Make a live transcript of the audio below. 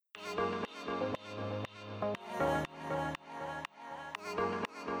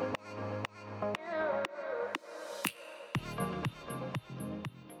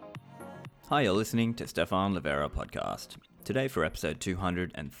Hi, you're listening to Stefan Livera podcast. Today for episode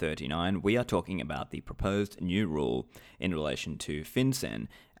 239, we are talking about the proposed new rule in relation to FinCEN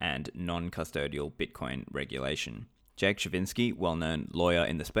and non-custodial Bitcoin regulation. Jake Chervinsky, well-known lawyer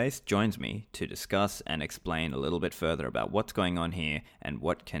in the space, joins me to discuss and explain a little bit further about what's going on here and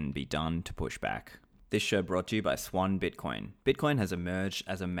what can be done to push back. This show brought to you by Swan Bitcoin. Bitcoin has emerged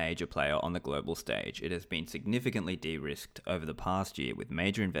as a major player on the global stage. It has been significantly de-risked over the past year with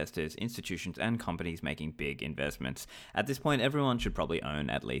major investors, institutions, and companies making big investments. At this point, everyone should probably own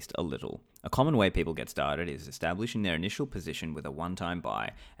at least a little. A common way people get started is establishing their initial position with a one-time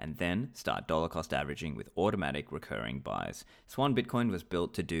buy and then start dollar cost averaging with automatic recurring buys. Swan Bitcoin was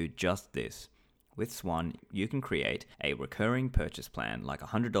built to do just this. With Swan, you can create a recurring purchase plan like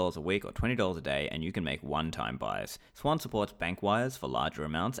 $100 a week or $20 a day, and you can make one-time buys. Swan supports bank wires for larger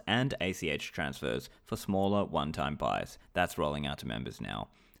amounts and ACH transfers for smaller one-time buys. That's rolling out to members now.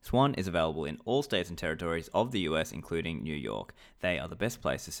 Swan is available in all states and territories of the US, including New York. They are the best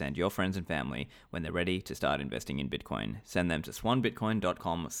place to send your friends and family when they're ready to start investing in Bitcoin. Send them to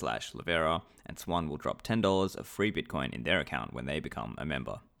swanbitcoin.com/Livera, and Swan will drop $10 of free Bitcoin in their account when they become a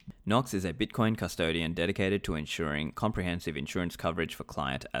member. Knox is a Bitcoin custodian dedicated to ensuring comprehensive insurance coverage for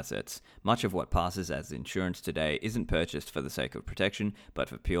client assets. Much of what passes as insurance today isn't purchased for the sake of protection, but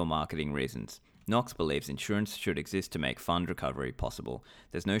for pure marketing reasons. Knox believes insurance should exist to make fund recovery possible.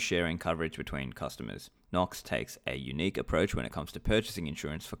 There's no sharing coverage between customers. Knox takes a unique approach when it comes to purchasing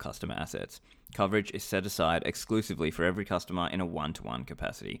insurance for customer assets. Coverage is set aside exclusively for every customer in a one-to-one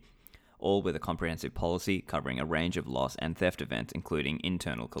capacity, all with a comprehensive policy covering a range of loss and theft events, including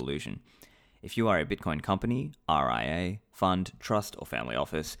internal collusion. If you are a Bitcoin company, RIA, fund, trust, or family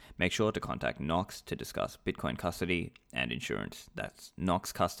office, make sure to contact Knox to discuss Bitcoin custody and insurance. That's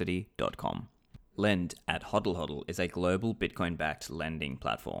knoxcustody.com. Lend at HODL HODL is a global Bitcoin-backed lending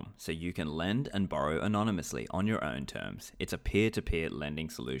platform, so you can lend and borrow anonymously on your own terms. It's a peer-to-peer lending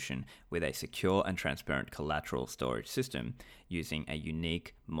solution with a secure and transparent collateral storage system using a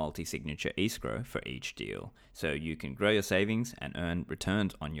unique multi-signature escrow for each deal. So you can grow your savings and earn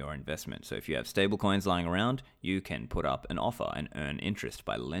returns on your investment. So if you have stablecoins lying around, you can put up an offer and earn interest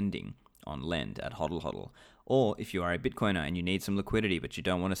by lending on Lend at HODL HODL. Or if you are a Bitcoiner and you need some liquidity but you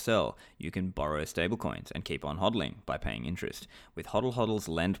don't want to sell, you can borrow stablecoins and keep on hodling by paying interest. With HODL HODL's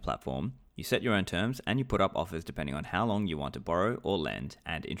Lend platform, you set your own terms and you put up offers depending on how long you want to borrow or lend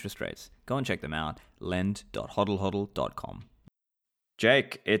and interest rates. Go and check them out, lend.hodlhodl.com.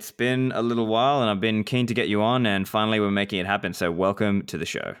 Jake, it's been a little while and I've been keen to get you on, and finally we're making it happen, so welcome to the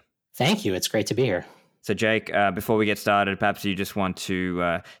show. Thank you. It's great to be here. So Jake, before we get started, perhaps you just want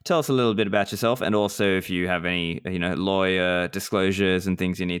to tell us a little bit about yourself, and also if you have any, lawyer disclosures and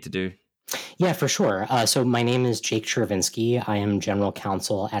things you need to do. Yeah, for sure. So my name is Jake Chervinsky. I am general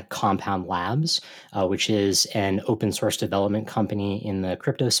counsel at Compound Labs, which is an open source development company in the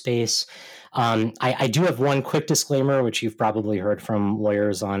crypto space. I do have one quick disclaimer, which you've probably heard from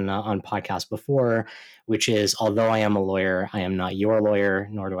lawyers on podcasts before, which is, although I am a lawyer, I am not your lawyer,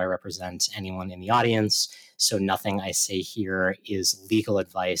 nor do I represent anyone in the audience. So nothing I say here is legal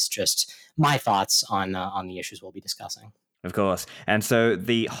advice, just my thoughts on the issues we'll be discussing. Of course. And so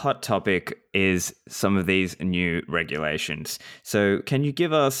the hot topic is some of these new regulations. So can you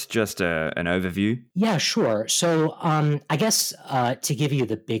give us just an overview? Yeah, sure. So I guess to give you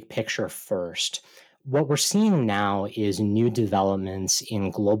the big picture first, what we're seeing now is new developments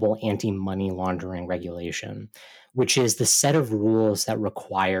in global anti-money laundering regulation, which is the set of rules that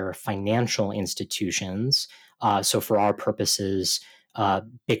require financial institutions, so for our purposes,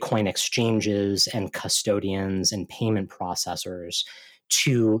 Bitcoin exchanges and custodians and payment processors,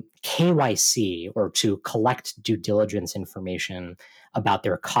 to KYC, or to collect due diligence information about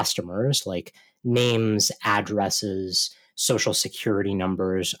their customers, like names, addresses, social security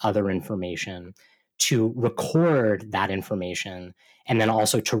numbers, other information, to record that information, and then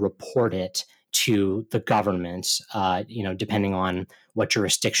also to report it to the government, depending on what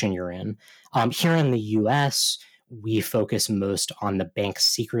jurisdiction you're in. Here in the US, we focus most on the Bank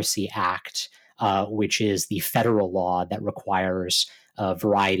Secrecy Act, which is the federal law that requires a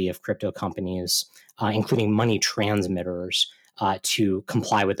variety of crypto companies, including money transmitters, to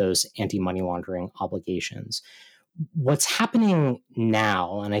comply with those anti-money laundering obligations. What's happening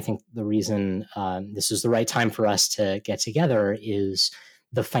now, and I think the reason this is the right time for us to get together, is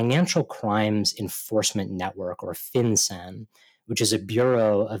the Financial Crimes Enforcement Network, or FinCEN, which is a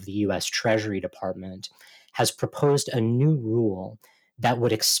bureau of the US Treasury Department, has proposed a new rule that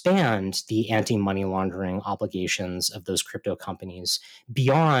would expand the anti-money laundering obligations of those crypto companies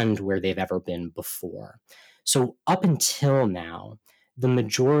beyond where they've ever been before. So up until now, the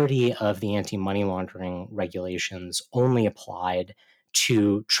majority of the anti-money laundering regulations only applied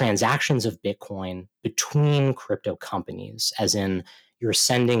to transactions of Bitcoin between crypto companies, as in you're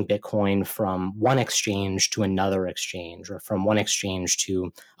sending Bitcoin from one exchange to another exchange, or from one exchange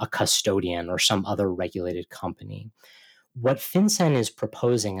to a custodian or some other regulated company. What FinCEN is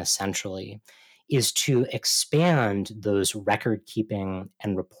proposing essentially is to expand those record keeping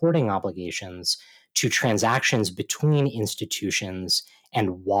and reporting obligations to transactions between institutions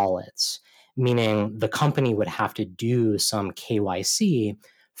and wallets, meaning the company would have to do some KYC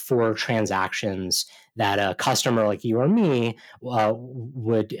for transactions that a customer like you or me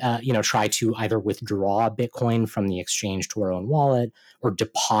would try to either withdraw Bitcoin from the exchange to our own wallet or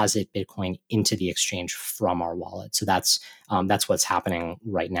deposit Bitcoin into the exchange from our wallet. So that's what's happening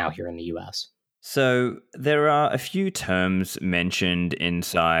right now here in the US. So there are a few terms mentioned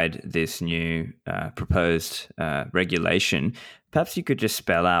inside this new proposed regulation. Perhaps you could just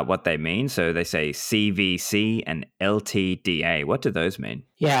spell out what they mean. So they say CVC and LTDA. What do those mean?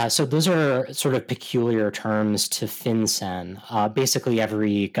 Yeah, so those are sort of peculiar terms to FinCEN. Basically,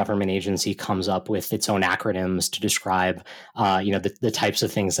 every government agency comes up with its own acronyms to describe, the types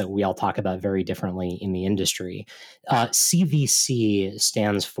of things that we all talk about very differently in the industry. CVC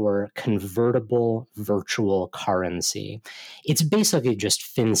stands for Convertible Virtual Currency. It's basically just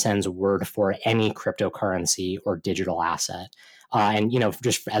FinCEN's word for any cryptocurrency or digital asset. And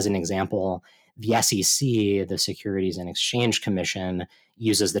just as an example, the SEC, the Securities and Exchange Commission,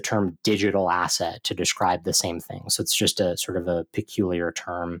 uses the term digital asset to describe the same thing. So it's just a sort of a peculiar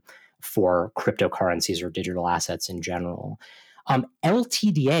term for cryptocurrencies or digital assets in general.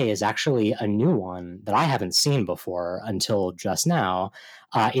 LTDA is actually a new one that I haven't seen before until just now.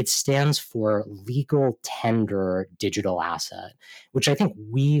 It stands for Legal Tender Digital Asset, which I think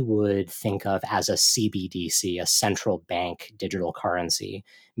we would think of as a CBDC, a central bank digital currency,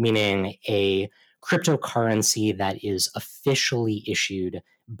 meaning a cryptocurrency that is officially issued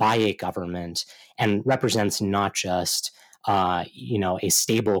by a government and represents not just a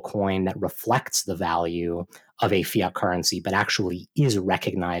stable coin that reflects the value of a fiat currency, but actually is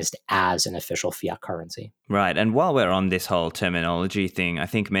recognized as an official fiat currency. Right. And while we're on this whole terminology thing, I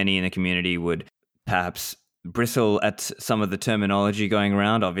think many in the community would perhaps bristle at some of the terminology going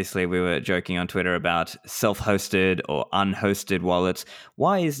around. Obviously, we were joking on Twitter about self-hosted or unhosted wallets.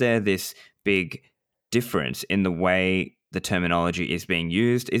 Why is there this big difference in the way the terminology is being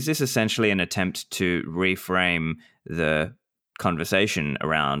used? Is this essentially an attempt to reframe the conversation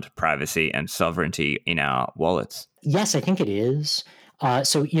around privacy and sovereignty in our wallets? Yes, I think it is.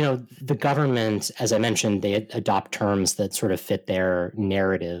 The government, as I mentioned, they adopt terms that sort of fit their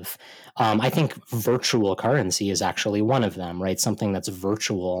narrative. I think virtual currency is actually one of them, right? Something that's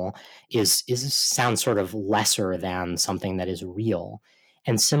virtual is sounds sort of lesser than something that is real.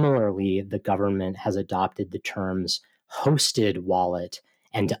 And similarly, the government has adopted the terms hosted wallet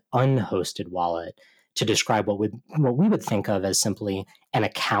and unhosted wallet to describe what we would think of as simply an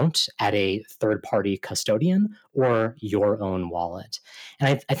account at a third-party custodian or your own wallet.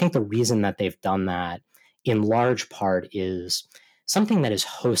 And I think the reason that they've done that in large part is something that is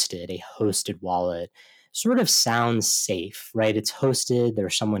hosted, a hosted wallet, sort of sounds safe, right? It's hosted,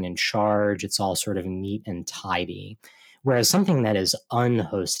 there's someone in charge, it's all sort of neat and tidy. Whereas something that is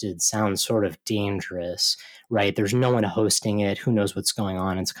unhosted sounds sort of dangerous, right? There's no one hosting it. Who knows what's going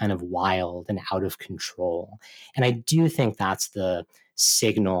on? It's kind of wild and out of control. And I do think that's the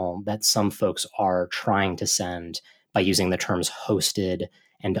signal that some folks are trying to send by using the terms hosted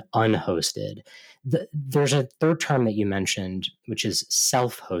and unhosted. There's a third term that you mentioned, which is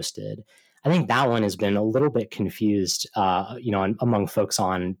self-hosted. I think that one has been a little bit confused, among folks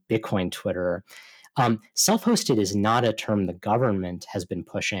on Bitcoin Twitter. Self-hosted is not a term the government has been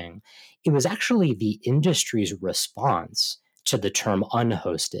pushing. It was actually the industry's response to the term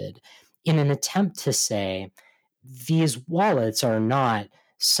unhosted in an attempt to say these wallets are not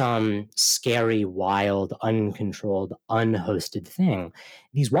some scary, wild, uncontrolled, unhosted thing.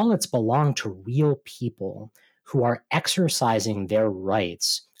 These wallets belong to real people who are exercising their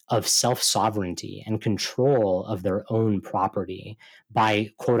rights of self-sovereignty and control of their own property by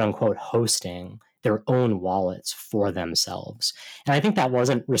quote unquote hosting their own wallets for themselves. And I think that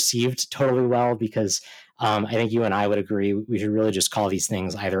wasn't received totally well because I think you and I would agree we should really just call these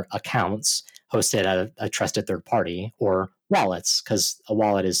things either accounts hosted at a trusted third party or wallets, because a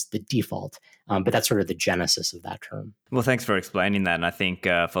wallet is the default But that's sort of the genesis of that term. Well, thanks for explaining that. And I think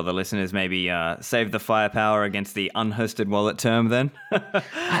for the listeners, maybe save the firepower against the unhosted wallet term then.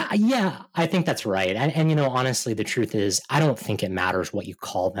 I think that's right. And, honestly, the truth is, I don't think it matters what you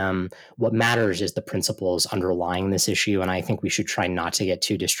call them. What matters is the principles underlying this issue. And I think we should try not to get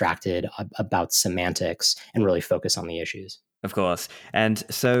too distracted about semantics and really focus on the issues. Of course. And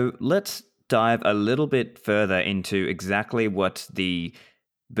so let's dive a little bit further into exactly what the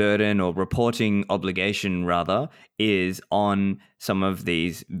burden or reporting obligation rather is on some of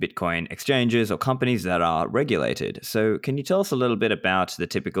these Bitcoin exchanges or companies that are regulated. So can you tell us a little bit about the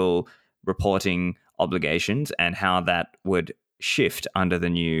typical reporting obligations and how that would shift under the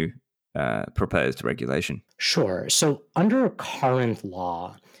new proposed regulation? Sure. So under current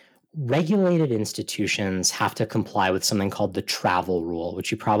law, regulated institutions have to comply with something called the travel rule,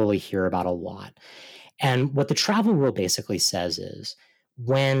 which you probably hear about a lot. And what the travel rule basically says is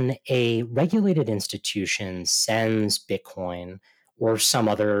when a regulated institution sends Bitcoin or some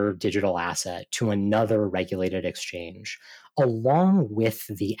other digital asset to another regulated exchange, along with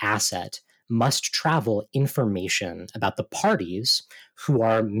the asset must travel information about the parties who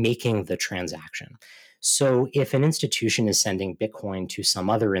are making the transaction. So if an institution is sending Bitcoin to some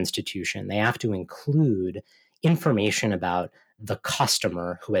other institution, they have to include information about the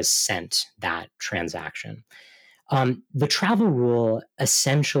customer who has sent that transaction. The travel rule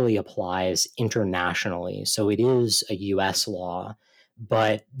essentially applies internationally. So it is a US law,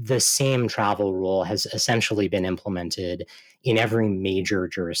 but the same travel rule has essentially been implemented in every major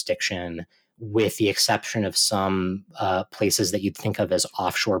jurisdiction, with the exception of some places that you'd think of as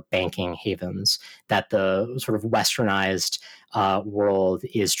offshore banking havens that the sort of westernized world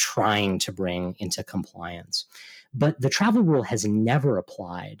is trying to bring into compliance. But the travel rule has never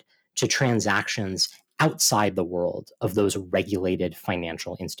applied to transactions outside the world of those regulated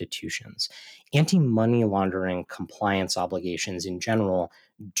financial institutions. Anti-money laundering compliance obligations in general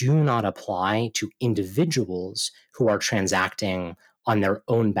do not apply to individuals who are transacting on their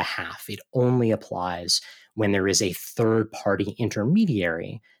own behalf. It only applies when there is a third-party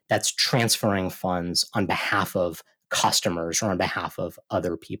intermediary that's transferring funds on behalf of customers or on behalf of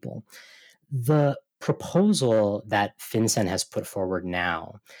other people. The proposal that FinCEN has put forward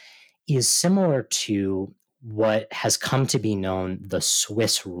now is similar to what has come to be known the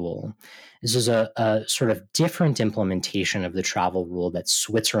Swiss rule. This is a sort of different implementation of the travel rule that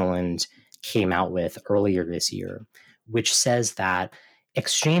Switzerland came out with earlier this year, which says that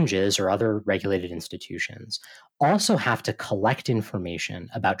exchanges or other regulated institutions also have to collect information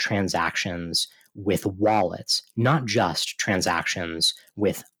about transactions with wallets, not just transactions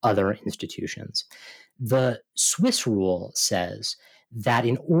with other institutions. The Swiss rule says that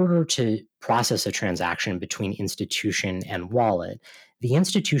in order to process a transaction between institution and wallet, the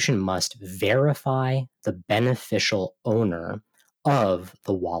institution must verify the beneficial owner of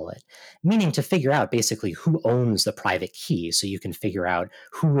the wallet, meaning to figure out basically who owns the private key so you can figure out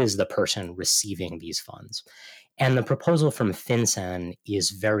who is the person receiving these funds. And the proposal from FinCEN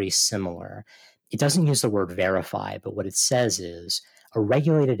is very similar. It doesn't use the word verify, but what it says is a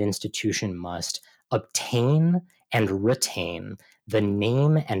regulated institution must obtain and retain the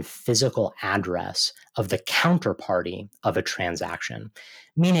name and physical address of the counterparty of a transaction.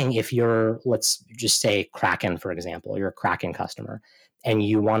 Meaning if you're, let's just say Kraken, for example, you're a Kraken customer and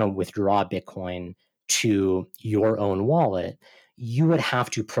you want to withdraw Bitcoin to your own wallet, you would have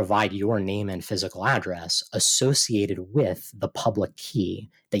to provide your name and physical address associated with the public key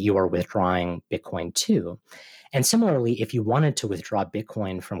that you are withdrawing Bitcoin to. And similarly, if you wanted to withdraw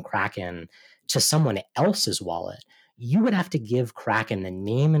Bitcoin from Kraken to someone else's wallet, you would have to give Kraken the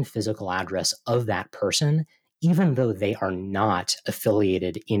name and physical address of that person, even though they are not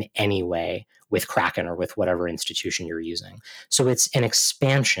affiliated in any way with Kraken or with whatever institution you're using. So it's an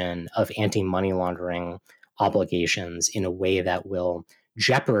expansion of anti-money laundering obligations in a way that will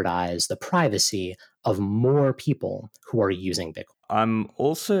jeopardize the privacy of more people who are using Bitcoin. I'm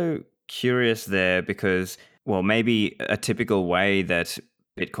also curious there because, well, maybe a typical way that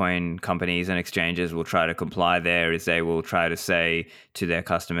Bitcoin companies and exchanges will try to comply there is they will try to say to their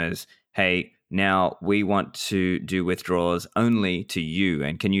customers, hey, now we want to do withdrawals only to you.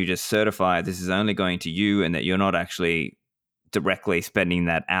 And can you just certify this is only going to you and that you're not actually directly spending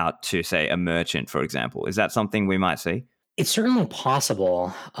that out to, say, a merchant, for example? Is that something we might see? It's certainly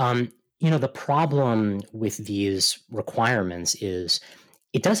possible. The problem with these requirements is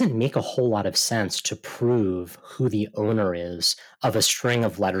it doesn't make a whole lot of sense to prove who the owner is of a string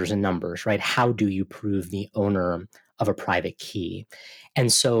of letters and numbers, right? How do you prove the owner of a private key?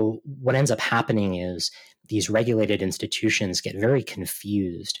 And so what ends up happening is these regulated institutions get very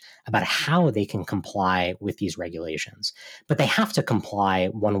confused about how they can comply with these regulations. But they have to comply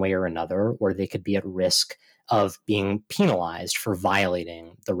one way or another, or they could be at risk of being penalized for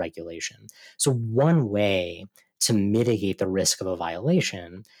violating the regulation. So one way to mitigate the risk of a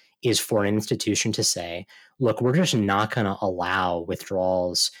violation is for an institution to say, look, we're just not going to allow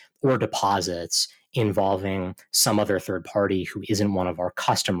withdrawals or deposits involving some other third party who isn't one of our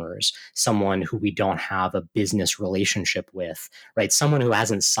customers, someone who we don't have a business relationship with, right? Someone who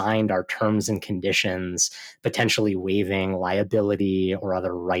hasn't signed our terms and conditions, potentially waiving liability or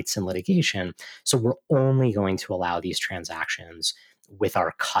other rights in litigation. So we're only going to allow these transactions with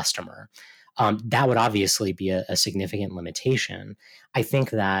our customer. That would obviously be a significant limitation. I think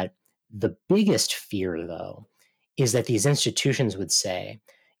that the biggest fear, though, is that these institutions would say,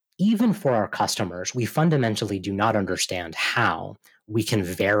 even for our customers, we fundamentally do not understand how we can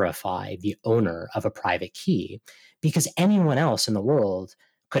verify the owner of a private key, because anyone else in the world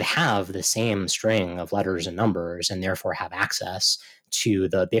could have the same string of letters and numbers and therefore have access to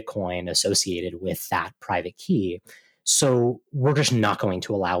the Bitcoin associated with that private key. So we're just not going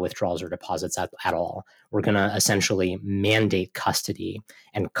to allow withdrawals or deposits at all. We're going to essentially mandate custody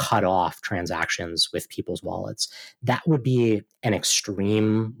and cut off transactions with people's wallets. That would be an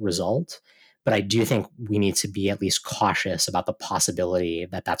extreme result, but I do think we need to be at least cautious about the possibility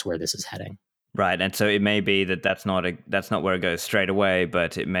that that's where this is heading. Right, and so it may be that that's not where it goes straight away,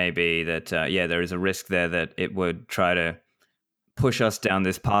 but it may be that there is a risk there that it would try to push us down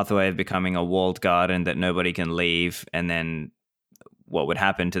this pathway of becoming a walled garden that nobody can leave, and then what would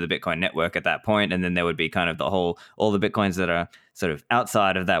happen to the Bitcoin network at that point, and then there would be kind of all the Bitcoins that are sort of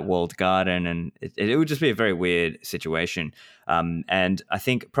outside of that walled garden, and it would just be a very weird situation. And I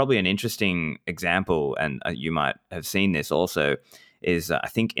think probably an interesting example, and you might have seen this also, is I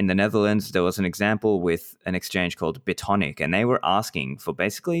think in the Netherlands, there was an example with an exchange called Bitonic, and they were asking for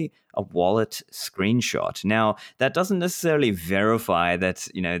basically a wallet screenshot. Now, that doesn't necessarily verify that,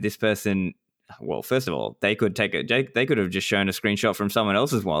 this person, well, first of all, they could have just shown a screenshot from someone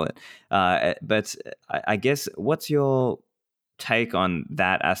else's wallet. But I guess, what's your take on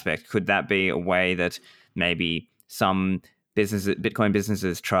that aspect? Could that be a way that maybe some Bitcoin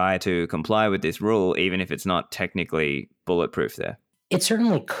businesses try to comply with this rule, even if it's not technically bulletproof there? It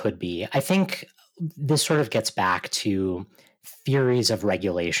certainly could be. I think this sort of gets back to theories of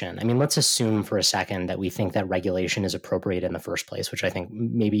regulation. I mean, let's assume for a second that we think that regulation is appropriate in the first place, which I think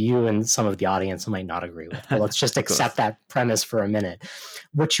maybe you and some of the audience might not agree with. But let's just accept that premise for a minute.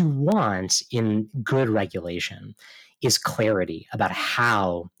 What you want in good regulation is clarity about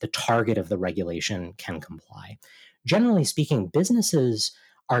how the target of the regulation can comply. Generally speaking, businesses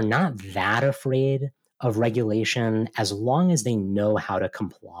are not that afraid of regulation as long as they know how to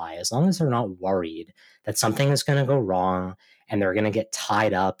comply, as long as they're not worried that something is going to go wrong and they're going to get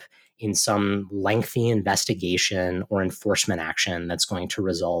tied up in some lengthy investigation or enforcement action that's going to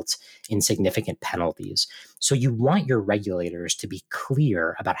result in significant penalties. So you want your regulators to be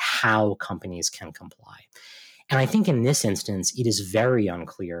clear about how companies can comply. And I think in this instance, it is very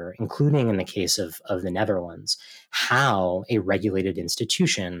unclear, including in the case of the Netherlands, how a regulated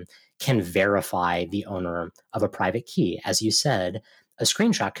institution can verify the owner of a private key. As you said, a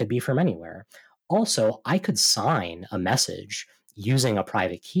screenshot could be from anywhere. Also, I could sign a message using a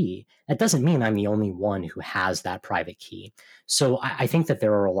private key. That doesn't mean I'm the only one who has that private key. So I think that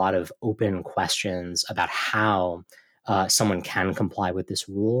there are a lot of open questions about how someone can comply with this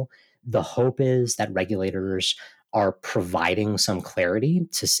rule. The hope is that regulators are providing some clarity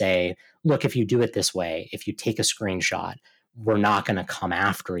to say, look, if you do it this way, if you take a screenshot, we're not going to come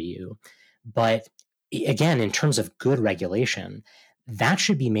after you. But again, in terms of good regulation, that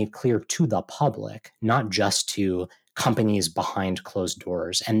should be made clear to the public, not just to companies behind closed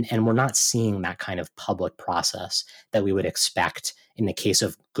doors. And we're not seeing that kind of public process that we would expect in the case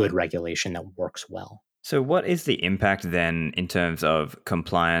of good regulation that works well. So what is the impact then in terms of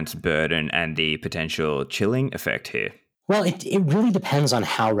compliance burden and the potential chilling effect here? Well, it really depends on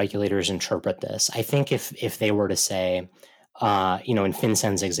how regulators interpret this. I think if they were to say, in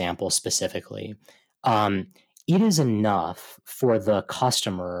FinCEN's example specifically, it is enough for the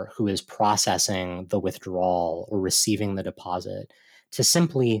customer who is processing the withdrawal or receiving the deposit to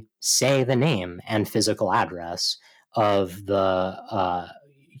simply say the name and physical address of the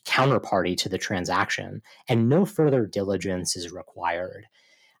counterparty to the transaction, and no further diligence is required.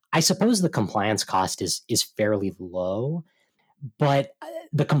 I suppose the compliance cost is fairly low, but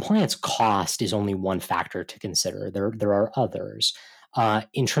the compliance cost is only one factor to consider. There are others.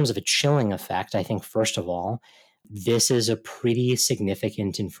 In terms of a chilling effect, I think, first of all, this is a pretty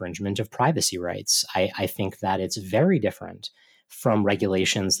significant infringement of privacy rights. I think that it's very different from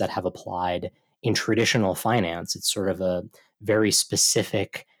regulations that have applied in traditional finance. It's sort of a very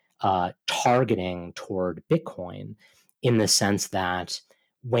specific targeting toward Bitcoin in the sense that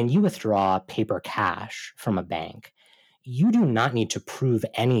when you withdraw paper cash from a bank, you do not need to prove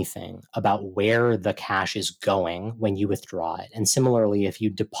anything about where the cash is going when you withdraw it. And similarly, if you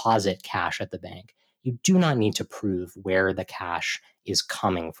deposit cash at the bank, you do not need to prove where the cash is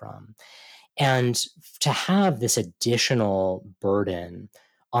coming from. And to have this additional burden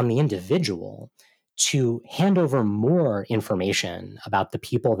on the individual to hand over more information about the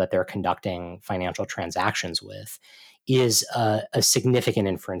people that they're conducting financial transactions with is a significant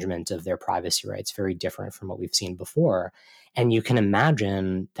infringement of their privacy rights, very different from what we've seen before. And you can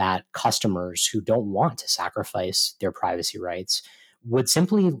imagine that customers who don't want to sacrifice their privacy rights would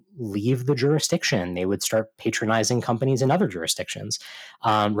simply leave the jurisdiction. They would start patronizing companies in other jurisdictions,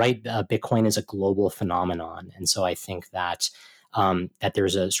 right? Bitcoin is a global phenomenon. And so I think that that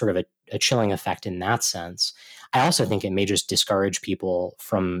there's a sort of a chilling effect in that sense. I also think it may just discourage people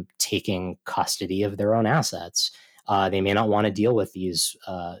from taking custody of their own assets. They may not want to deal with these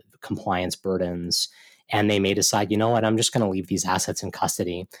compliance burdens, and they may decide, you know what, I'm just going to leave these assets in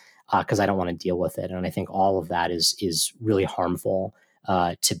custody because I don't want to deal with it. And I think all of that is really harmful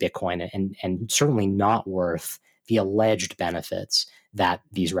to Bitcoin and certainly not worth the alleged benefits that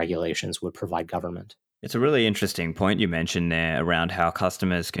these regulations would provide government. It's a really interesting point you mentioned there around how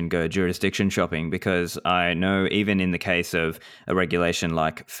customers can go jurisdiction shopping, because I know even in the case of a regulation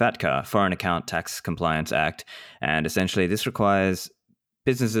like FATCA, Foreign Account Tax Compliance Act, and essentially this requires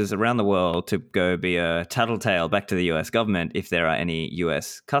businesses around the world to go be a tattletale back to the US government if there are any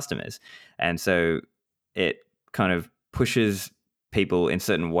US customers. And so it kind of pushes people in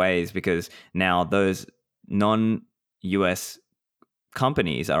certain ways, because now those non-US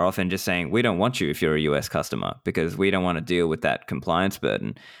companies are often just saying, we don't want you if you're a US customer because we don't want to deal with that compliance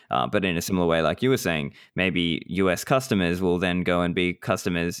burden. But in a similar way, like you were saying, maybe US customers will then go and be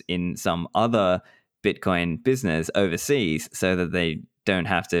customers in some other Bitcoin business overseas so that they don't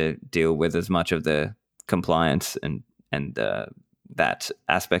have to deal with as much of the compliance and that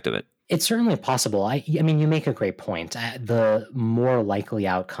aspect of it. It's certainly possible. I mean, you make a great point. The more likely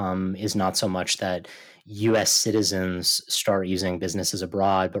outcome is not so much that U.S. citizens start using businesses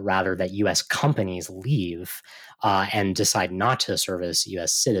abroad, but rather that U.S. companies leave and decide not to service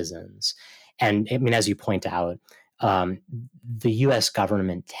U.S. citizens. And I mean, as you point out, the U.S.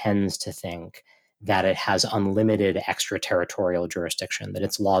 government tends to think that it has unlimited extraterritorial jurisdiction, that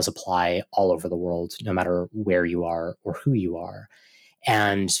its laws apply all over the world, no matter where you are or who you are.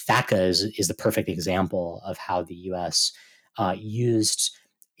 And FATCA is the perfect example of how the U.S. Used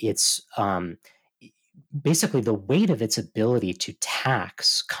its basically the weight of its ability to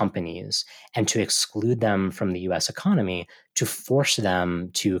tax companies and to exclude them from the U.S. economy to force them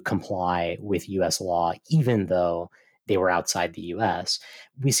to comply with U.S. law, even though they were outside the U.S.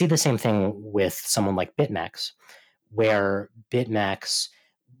 We see the same thing with someone like BitMEX, where BitMEX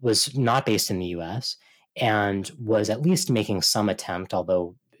was not based in the U.S. and was at least making some attempt,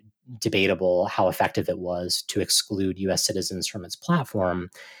 although debatable how effective it was, to exclude U.S. citizens from its platform.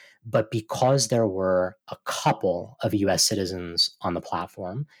 But because there were a couple of U.S. citizens on the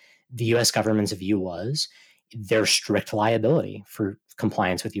platform, the U.S. government's view was there's strict liability for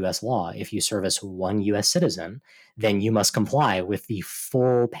compliance with U.S. law. If you service one U.S. citizen, then you must comply with the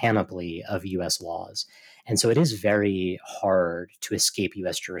full panoply of U.S. laws. And so it is very hard to escape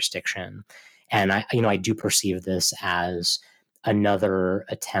U.S. jurisdiction. And I do perceive this as another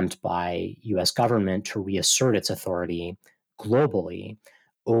attempt by U.S. government to reassert its authority globally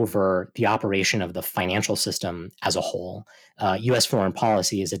over the operation of the financial system as a whole. U.S. foreign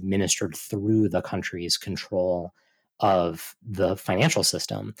policy is administered through the country's control of the financial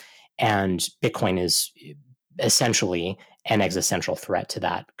system, and Bitcoin is essentially an existential threat to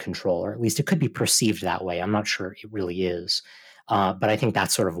that control, or at least it could be perceived that way. I'm not sure it really is. But I think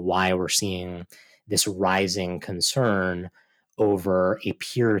that's sort of why we're seeing this rising concern over a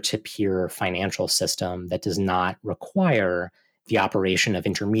peer-to-peer financial system that does not require the operation of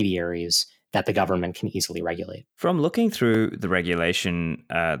intermediaries that the government can easily regulate. From looking through the regulation,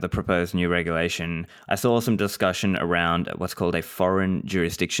 the proposed new regulation, I saw some discussion around what's called a foreign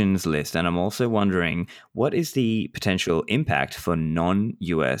jurisdictions list. And I'm also wondering, what is the potential impact for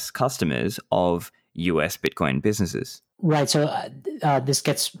non-US customers of US Bitcoin businesses? Right. So this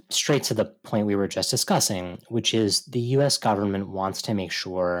gets straight to the point we were just discussing, which is the US government wants to make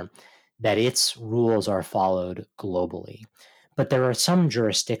sure that its rules are followed globally. But there are some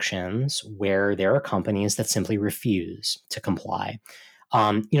jurisdictions where there are companies that simply refuse to comply.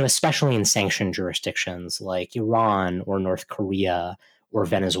 Especially in sanctioned jurisdictions like Iran or North Korea or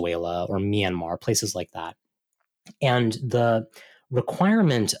Venezuela or Myanmar, places like that. And the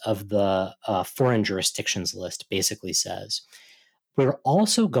requirement of the foreign jurisdictions list basically says we're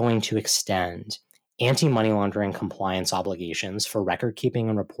also going to extend anti-money laundering compliance obligations for record keeping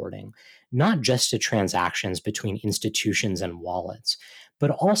and reporting, not just to transactions between institutions and wallets, but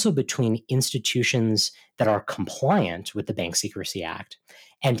also between institutions that are compliant with the Bank Secrecy Act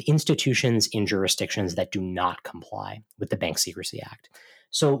and institutions in jurisdictions that do not comply with the Bank Secrecy Act.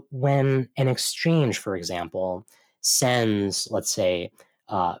 So when an exchange, for example, sends, let's say,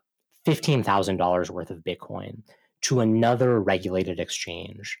 $15,000 worth of Bitcoin to another regulated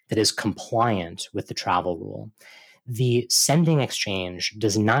exchange that is compliant with the travel rule, the sending exchange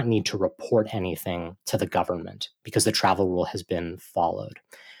does not need to report anything to the government because the travel rule has been followed.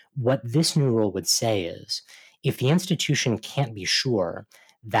 What this new rule would say is if the institution can't be sure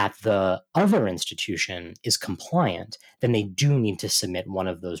that the other institution is compliant, then they do need to submit one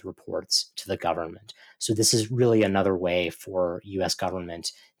of those reports to the government. So this is really another way for US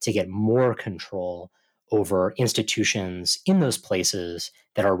government to get more control over institutions in those places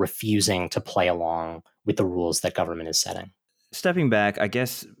that are refusing to play along with the rules that government is setting. Stepping back, I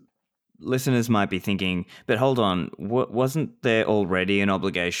guess listeners might be thinking, but hold on, wasn't there already an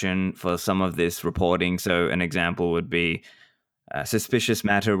obligation for some of this reporting? So an example would be suspicious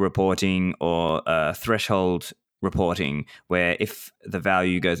matter reporting or threshold reporting, where if the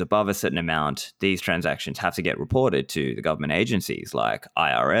value goes above a certain amount, these transactions have to get reported to the government agencies like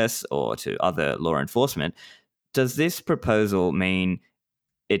IRS or to other law enforcement. Does this proposal mean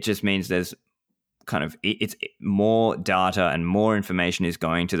it just means there's it's more data and more information is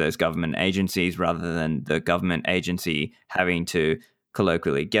going to those government agencies rather than the government agency having to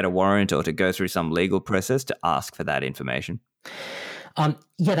colloquially get a warrant or to go through some legal process to ask for that information?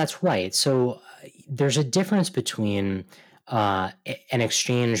 Yeah, that's right. So there's a difference between an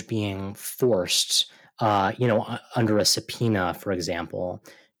exchange being forced, under a subpoena, for example,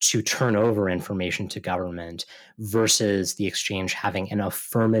 to turn over information to government versus the exchange having an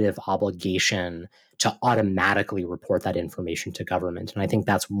affirmative obligation to automatically report that information to government. And I think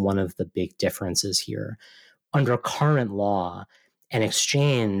that's one of the big differences here. Under current law, an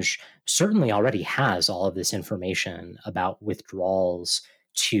exchange certainly already has all of this information about withdrawals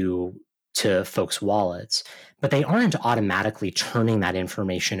to folks' wallets, but they aren't automatically turning that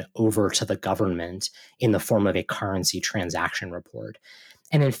information over to the government in the form of a currency transaction report.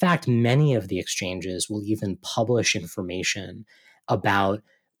 And in fact, many of the exchanges will even publish information about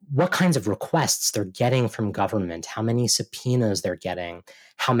what kinds of requests they're getting from government, how many subpoenas they're getting,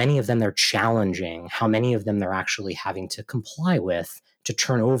 how many of them they're challenging, how many of them they're actually having to comply with to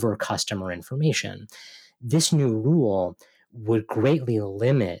turn over customer information. This new rule would greatly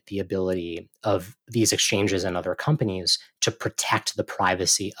limit the ability of these exchanges and other companies to protect the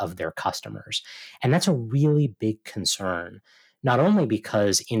privacy of their customers. And that's a really big concern, not only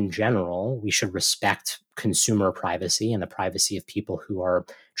because in general, we should respect consumer privacy and the privacy of people who are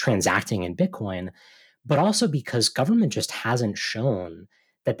transacting in Bitcoin, but also because government just hasn't shown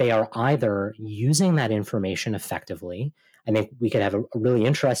that they are either using that information effectively. I think we could have a really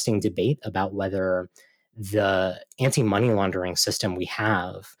interesting debate about whether the anti-money laundering system we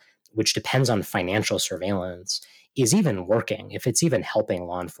have, which depends on financial surveillance, is even working, if it's even helping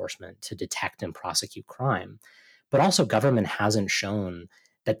law enforcement to detect and prosecute crime. But also government hasn't shown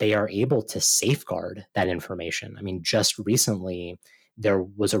that they are able to safeguard that information. I mean, just recently, there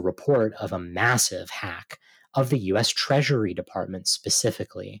was a report of a massive hack of the US Treasury Department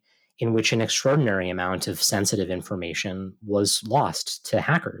specifically, in which an extraordinary amount of sensitive information was lost to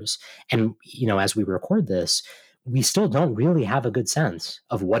hackers. And, as we record this, we still don't really have a good sense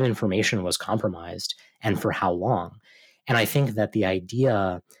of what information was compromised and for how long. And I think that the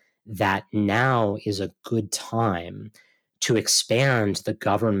idea that now is a good time to expand the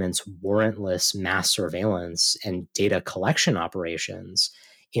government's warrantless mass surveillance and data collection operations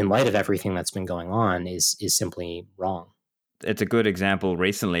in light of everything that's been going on is simply wrong. It's a good example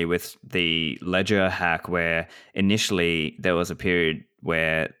recently with the Ledger hack, where initially there was a period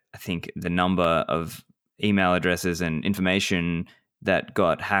where I think the number of email addresses and information that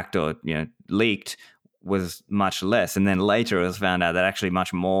got hacked or leaked was much less. And then later it was found out that actually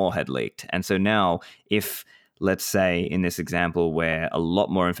much more had leaked. And so now if, let's say in this example where a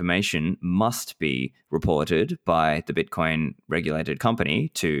lot more information must be reported by the Bitcoin regulated company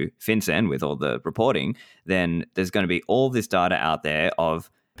to FinCEN with all the reporting, then there's going to be all this data out there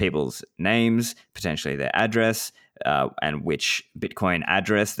of people's names, potentially their address, and which Bitcoin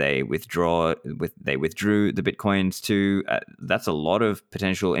address they withdrew the Bitcoins to. That's a lot of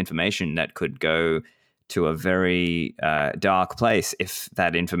potential information that could go to a very dark place if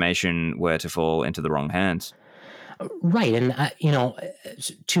that information were to fall into the wrong hands. Right. And,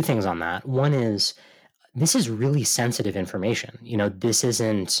 two things on that. One is, this is really sensitive information. This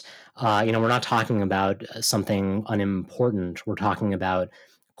isn't, we're not talking about something unimportant. We're talking about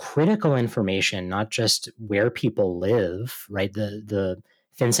critical information, not just where people live, right? The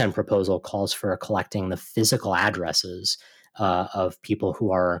FinCEN proposal calls for collecting the physical addresses of people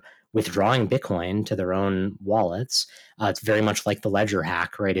who are withdrawing Bitcoin to their own wallets. It's very much like the Ledger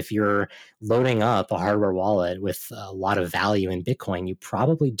hack, right? If you're loading up a hardware wallet with a lot of value in Bitcoin, you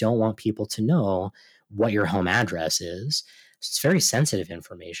probably don't want people to know what your home address is. So it's very sensitive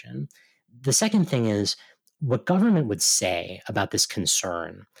information. The second thing is what government would say about this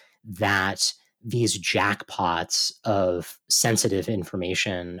concern that these jackpots of sensitive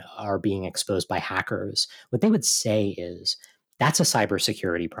information are being exposed by hackers. What they would say is, that's a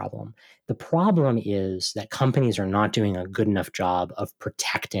cybersecurity problem. The problem is that companies are not doing a good enough job of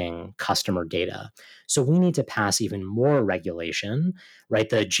protecting customer data. So we need to pass even more regulation, right?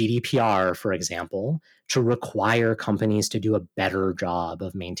 The GDPR, for example, to require companies to do a better job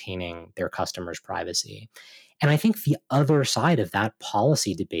of maintaining their customers' privacy. And I think the other side of that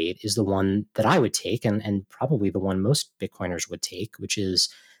policy debate is the one that I would take, and probably the one most Bitcoiners would take, which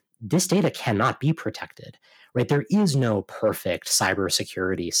is this data cannot be protected, right? There is no perfect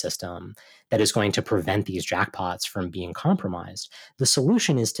cybersecurity system that is going to prevent these jackpots from being compromised. The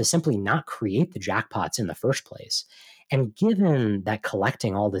solution is to simply not create the jackpots in the first place. And given that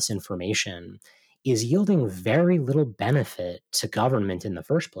collecting all this information is yielding very little benefit to government in the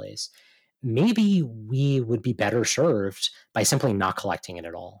first place, maybe we would be better served by simply not collecting it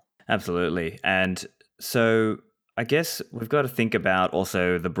at all. Absolutely. And so I guess we've got to think about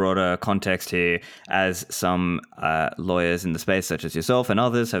also the broader context here, as some lawyers in the space, such as yourself and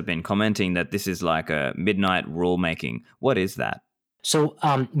others, have been commenting that this is like a midnight rulemaking. What is that? So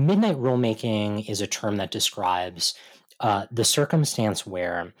midnight rulemaking is a term that describes the circumstance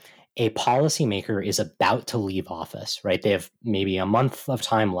where a policymaker is about to leave office, right? They have maybe a month of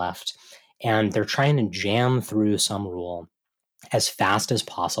time left, and they're trying to jam through some rule as fast as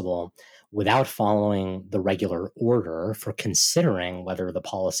possible without following the regular order for considering whether the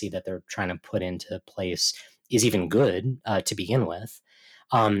policy that they're trying to put into place is even good to begin with.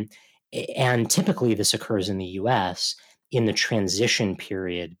 And typically this occurs in the US in the transition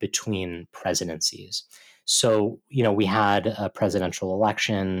period between presidencies. So, we had a presidential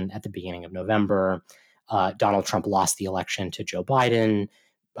election at the beginning of November. Donald Trump lost the election to Joe Biden.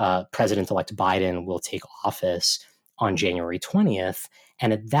 President-elect Biden will take office on January 20th.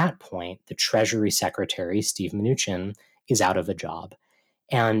 And at that point, the Treasury Secretary, Steve Mnuchin, is out of a job.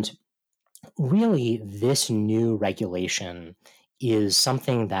 And really, this new regulation is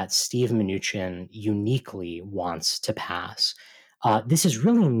something that Steve Mnuchin uniquely wants to pass. This is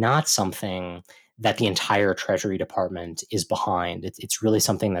really not something that the entire Treasury Department is behind. It's really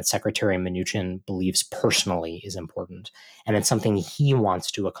something that Secretary Mnuchin believes personally is important. And it's something he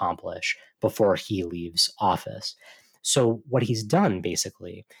wants to accomplish before he leaves office. So what he's done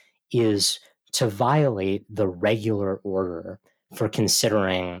basically is to violate the regular order for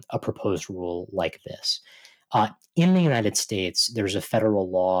considering a proposed rule like this. In the United States, there's a federal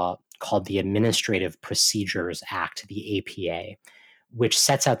law called the Administrative Procedures Act, the APA, which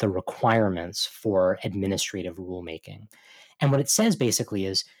sets out the requirements for administrative rulemaking. And what it says basically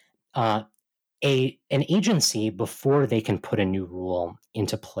is an agency, before they can put a new rule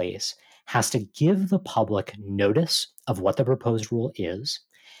into place, has to give the public notice of what the proposed rule is,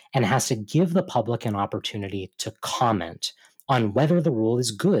 and has to give the public an opportunity to comment on whether the rule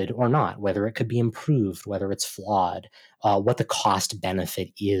is good or not, whether it could be improved, whether it's flawed, what the cost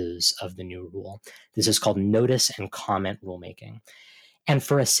benefit is of the new rule. This is called notice and comment rulemaking. And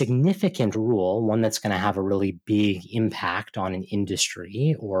for a significant rule, one that's going to have a really big impact on an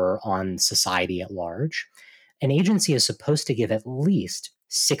industry or on society at large, an agency is supposed to give at least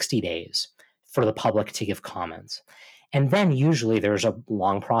 60 days for the public to give comments. And then usually there's a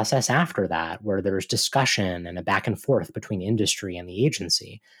long process after that where there's discussion and a back and forth between industry and the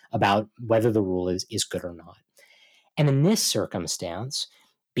agency about whether the rule is good or not. And in this circumstance,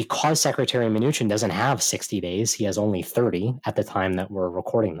 because Secretary Mnuchin doesn't have 60 days, he has only 30 at the time that we're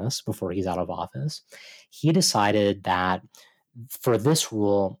recording this before he's out of office, he decided that for this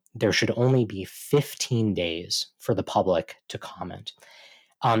rule, there should only be 15 days for the public to comment.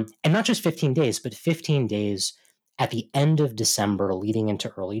 And not just 15 days, but 15 days at the end of December leading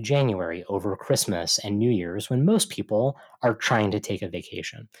into early January over Christmas and New Year's when most people are trying to take a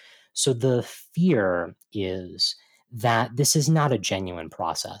vacation. So the fear is that this is not a genuine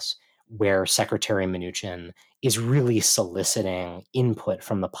process where Secretary Mnuchin is really soliciting input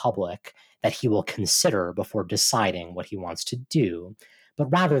from the public that he will consider before deciding what he wants to do,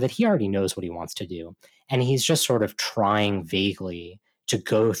 but rather that he already knows what he wants to do. And he's just sort of trying vaguely to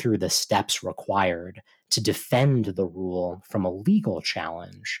go through the steps required to defend the rule from a legal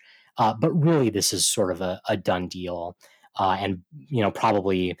challenge. But really, this is sort of a done deal. And,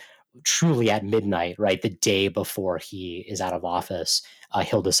 probably truly at midnight, right, the day before he is out of office,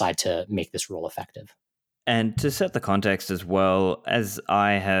 he'll decide to make this rule effective. And to set the context as well, as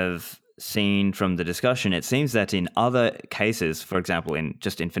I have seen from the discussion, it seems that in other cases, for example, in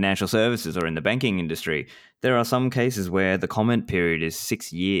financial services or in the banking industry, there are some cases where the comment period is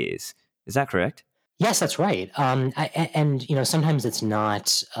 6 years. Is that correct? Yes, that's right. Sometimes it's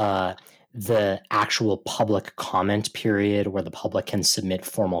not the actual public comment period where the public can submit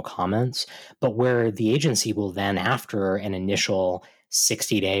formal comments, but where the agency will then, after an initial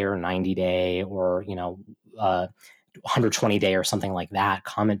 60-day or 90-day or 120-day or something like that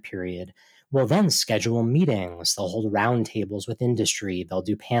comment period, will then schedule meetings. They'll hold roundtables with industry. They'll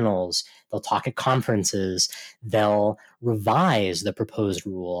do panels. They'll talk at conferences. They'll revise the proposed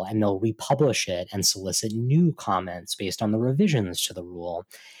rule and they'll republish it and solicit new comments based on the revisions to the rule.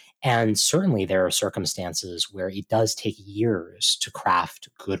 And certainly there are circumstances where it does take years to craft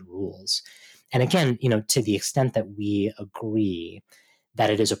good rules. And again, to the extent that we agree that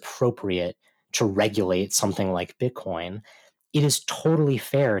it is appropriate to regulate something like Bitcoin, it is totally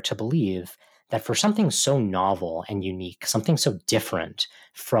fair to believe that for something so novel and unique, something so different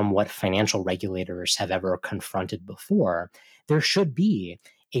from what financial regulators have ever confronted before, there should be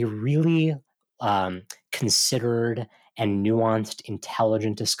a really considered and nuanced,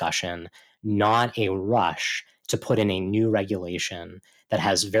 intelligent discussion, not a rush to put in a new regulation that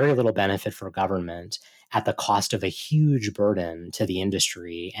has very little benefit for government at the cost of a huge burden to the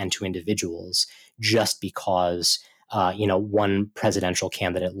industry and to individuals just because one presidential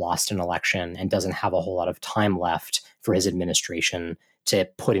candidate lost an election and doesn't have a whole lot of time left for his administration to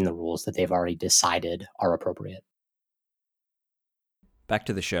put in the rules that they've already decided are appropriate. Back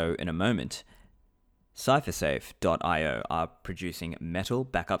to the show in a moment. CipherSafe.io are producing metal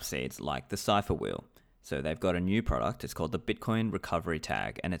backup seeds like the Cypher Wheel. So they've got a new product. It's called the Bitcoin Recovery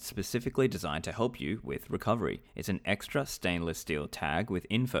Tag, and it's specifically designed to help you with recovery. It's an extra stainless steel tag with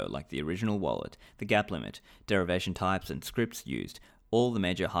info like the original wallet, the gap limit, derivation types, and scripts used. All the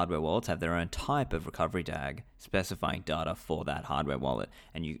major hardware wallets have their own type of recovery tag specifying data for that hardware wallet,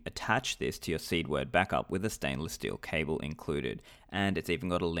 and you attach this to your seed word backup with a stainless steel cable included. And it's even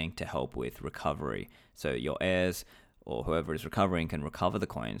got a link to help with recovery, so your heirs or whoever is recovering can recover the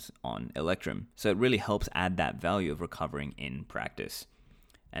coins on Electrum. So it really helps add that value of recovering in practice.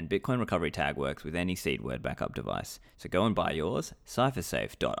 And Bitcoin Recovery Tag works with any seed word backup device. So go and buy yours,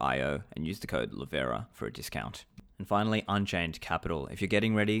 CipherSafe.io, and use the code Livera for a discount. And finally, Unchained Capital. If you're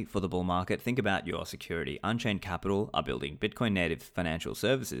getting ready for the bull market, think about your security. Unchained Capital are building Bitcoin native financial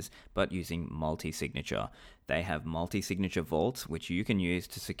services, but using multi-signature. They have multi-signature vaults, which you can use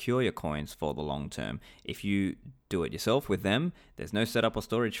to secure your coins for the long term. If you do it yourself with them, there's no setup or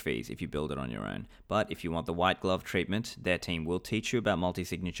storage fees if you build it on your own. But if you want the white glove treatment, their team will teach you about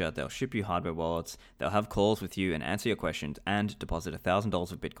multi-signature. They'll ship you hardware wallets. They'll have calls with you and answer your questions and deposit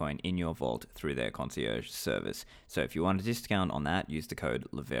 $1,000 of Bitcoin in your vault through their concierge service. So if you want a discount on that, use the code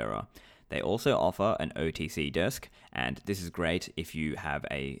Livera. They also offer an OTC desk, and this is great if you have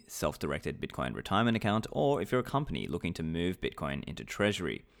a self-directed Bitcoin retirement account or if you're a company looking to move Bitcoin into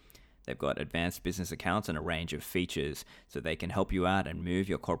Treasury. They've got advanced business accounts and a range of features, so they can help you out and move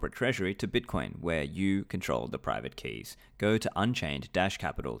your corporate treasury to Bitcoin, where you control the private keys. Go to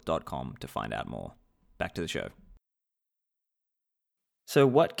unchained-capital.com to find out more. Back to the show. So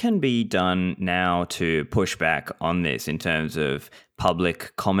what can be done now to push back on this in terms of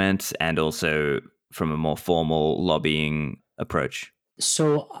public comments and also from a more formal lobbying approach?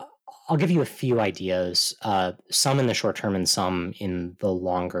 So I'll give you a few ideas, some in the short term and some in the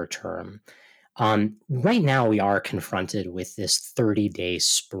longer term. Right now, we are confronted with this 30-day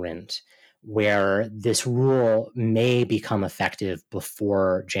sprint where this rule may become effective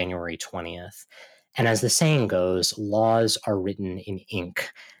before January 20th. And as the saying goes, laws are written in ink.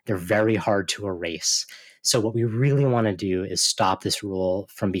 They're very hard to erase. So what we really want to do is stop this rule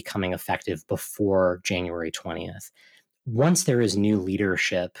from becoming effective before January 20th. Once there is new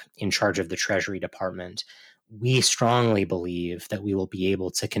leadership in charge of the Treasury Department, we strongly believe that we will be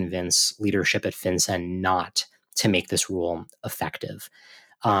able to convince leadership at FinCEN not to make this rule effective.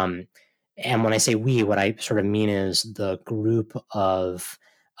 And when I say we, what I sort of mean is the group of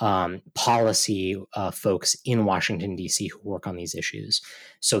policy folks in Washington, D.C. who work on these issues.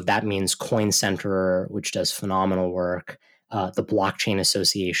 So that means Coin Center, which does phenomenal work, the Blockchain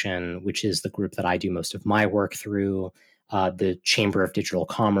Association, which is the group that I do most of my work through, the Chamber of Digital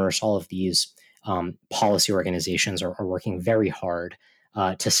Commerce. All of these policy organizations are working very hard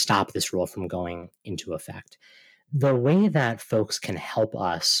to stop this rule from going into effect. The way that folks can help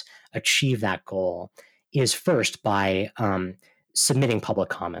us achieve that goal is first by submitting public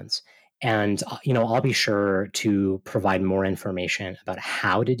comments. And I'll be sure to provide more information about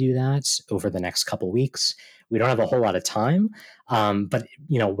how to do that over the next couple weeks. We don't have a whole lot of time, but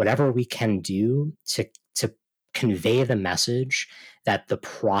whatever we can do to convey the message that the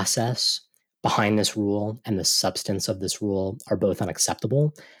process behind this rule and the substance of this rule are both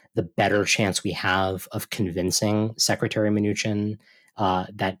unacceptable, the better chance we have of convincing Secretary Mnuchin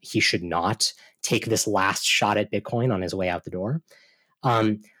that he should not take this last shot at Bitcoin on his way out the door.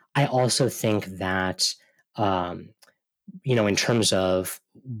 I also think that, in terms of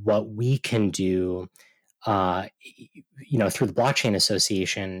what we can do, through the Blockchain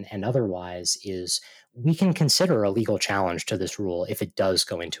Association and otherwise, is we can consider a legal challenge to this rule if it does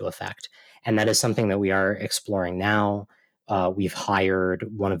go into effect. And that is something that we are exploring now. We've hired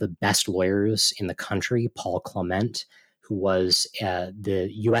one of the best lawyers in the country, Paul Clement, who was the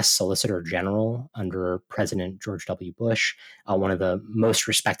U.S. Solicitor General under President George W. Bush, one of the most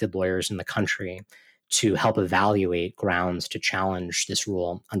respected lawyers in the country, to help evaluate grounds to challenge this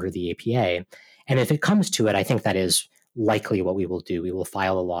rule under the APA. And if it comes to it, I think that is likely what we will do. We will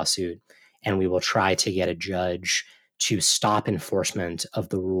file a lawsuit and we will try to get a judge to stop enforcement of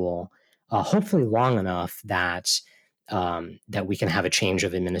the rule, hopefully long enough that we can have a change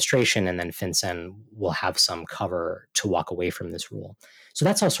of administration and then FinCEN will have some cover to walk away from this rule. So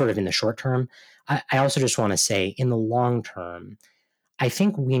that's all sort of in the short term. I also just want to say in the long term, I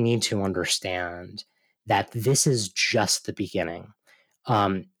think we need to understand that this is just the beginning.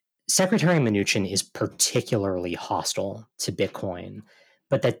 Secretary Mnuchin is particularly hostile to Bitcoin,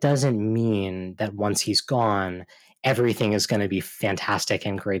 but that doesn't mean that once he's gone, everything is going to be fantastic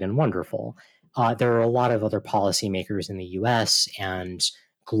and great and wonderful. There are a lot of other policymakers in the US and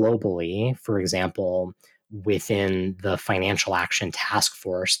globally, for example, within the Financial Action Task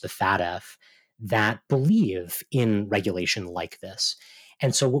Force, the FATF, that believe in regulation like this.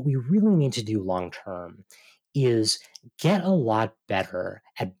 And so what we really need to do long term is get a lot better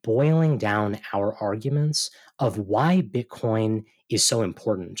at boiling down our arguments of why Bitcoin is so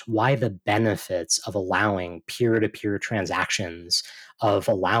important, why the benefits of allowing peer-to-peer transactions, of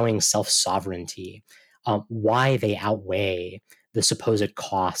allowing self-sovereignty, why they outweigh the supposed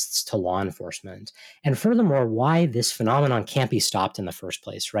costs to law enforcement. And furthermore, why this phenomenon can't be stopped in the first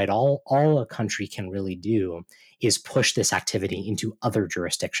place, right? All a country can really do is push this activity into other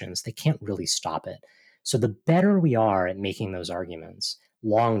jurisdictions. They can't really stop it. So the better we are at making those arguments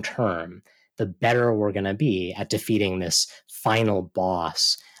long term, the better we're going to be at defeating this final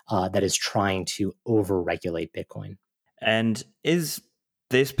boss that is trying to over-regulate Bitcoin. And is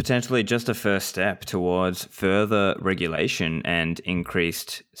this potentially just a first step towards further regulation and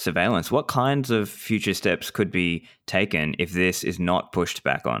increased surveillance? What kinds of future steps could be taken if this is not pushed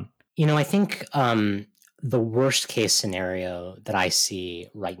back on? I think the worst case scenario that I see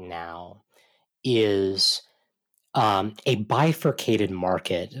right now is a bifurcated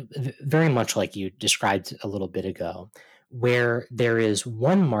market, very much like you described a little bit ago, where there is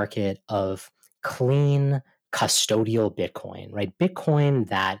one market of clean custodial Bitcoin, right? Bitcoin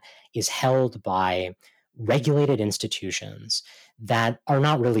that is held by regulated institutions that are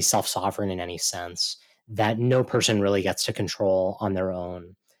not really self-sovereign in any sense, that no person really gets to control on their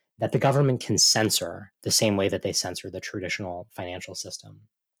own, that the government can censor the same way that they censor the traditional financial system.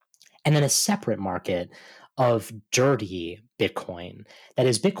 And then a separate market of dirty Bitcoin, that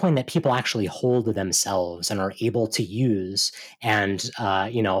is Bitcoin that people actually hold themselves and are able to use and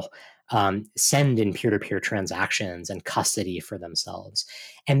send in peer-to-peer transactions and custody for themselves.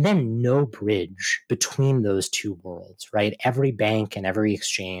 And then no bridge between those two worlds, right? Every bank and every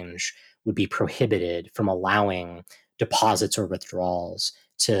exchange would be prohibited from allowing deposits or withdrawals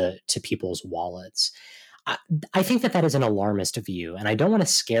to people's wallets. I think that is an alarmist view, and I don't want to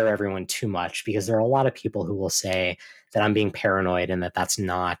scare everyone too much because there are a lot of people who will say that I'm being paranoid and that that's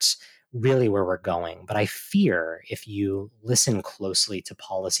not really where we're going. But I fear if you listen closely to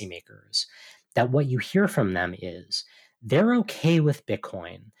policymakers, that what you hear from them is they're okay with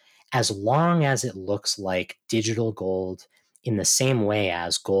Bitcoin as long as it looks like digital gold in the same way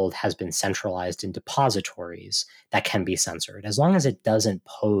as gold has been centralized in depositories that can be censored, as long as it doesn't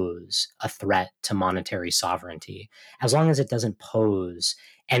pose a threat to monetary sovereignty, as long as it doesn't pose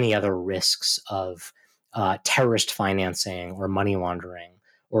any other risks of terrorist financing or money laundering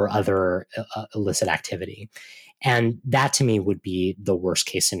or other illicit activity. And that to me would be the worst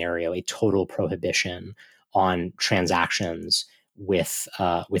case scenario, a total prohibition on transactions with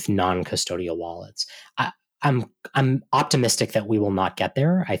non-custodial wallets. I'm optimistic that we will not get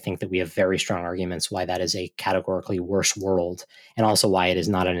there. I think that we have very strong arguments why that is a categorically worse world, and also why it is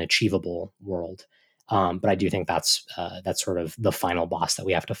not an achievable world. But I do think that's sort of the final boss that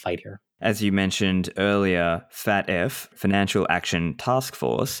we have to fight here. As you mentioned earlier, FATF, Financial Action Task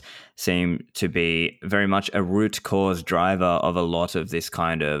Force, seem to be very much a root cause driver of a lot of this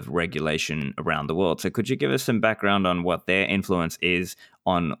kind of regulation around the world. So could you give us some background on what their influence is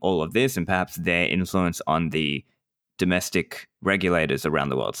on all of this, and perhaps their influence on the domestic regulators around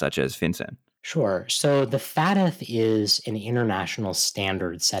the world, such as FinCEN? Sure. So the FATF is an international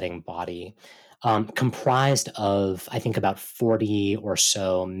standard-setting body comprised of, I think, about 40 or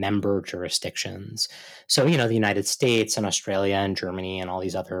so member jurisdictions. So, the United States and Australia and Germany and all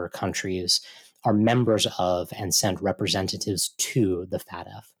these other countries are members of and send representatives to the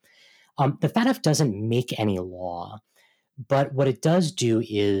FATF. The FATF doesn't make any law, but what it does do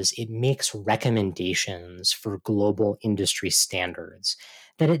is it makes recommendations for global industry standards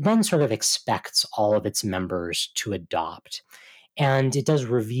that it then sort of expects all of its members to adopt. And it does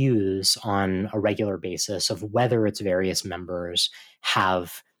reviews on a regular basis of whether its various members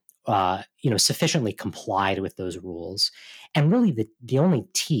have sufficiently complied with those rules. And really the only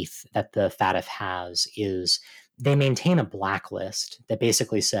teeth that the FATF has is they maintain a blacklist that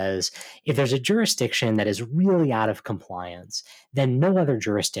basically says if there's a jurisdiction that is really out of compliance, then no other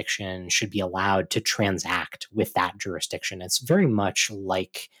jurisdiction should be allowed to transact with that jurisdiction. It's very much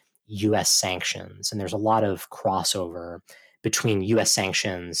like US sanctions, and there's a lot of crossover between US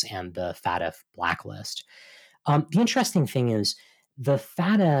sanctions and the FATF blacklist. The interesting thing is the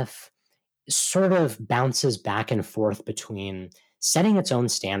FATF sort of bounces back and forth between setting its own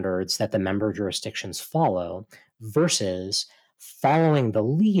standards that the member jurisdictions follow versus following the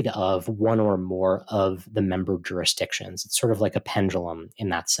lead of one or more of the member jurisdictions. It's sort of like a pendulum in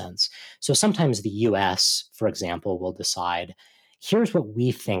that sense. So sometimes the US, for example, will decide, here's what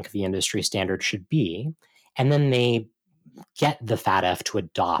we think the industry standard should be, and then they get the FATF to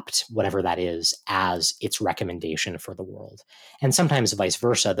adopt whatever that is as its recommendation for the world. And sometimes vice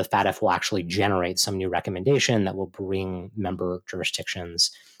versa, the FATF will actually generate some new recommendation that will bring member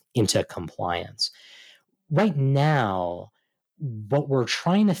jurisdictions into compliance. Right now, what we're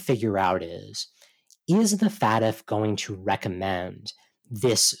trying to figure out is the FATF going to recommend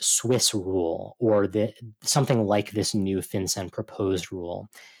this Swiss rule or something like this new FinCEN proposed rule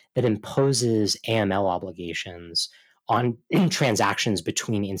that imposes AML obligations on transactions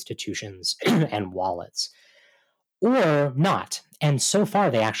between institutions and wallets, or not? And so far,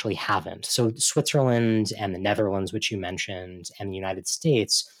 they actually haven't. So Switzerland and the Netherlands, which you mentioned, and the United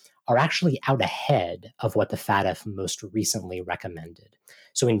States are actually out ahead of what the FATF most recently recommended.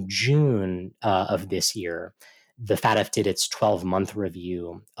 So in June of this year, the FATF did its 12-month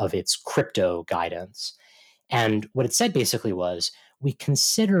review of its crypto guidance. And what it said basically was, we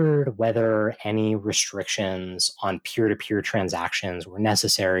considered whether any restrictions on peer-to-peer transactions were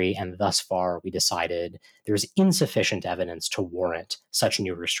necessary, and thus far we decided there's insufficient evidence to warrant such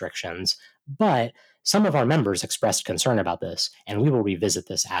new restrictions. But some of our members expressed concern about this, and we will revisit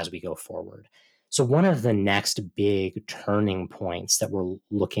this as we go forward. So one of the next big turning points that we're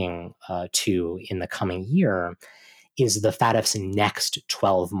looking to in the coming year is the FATF's next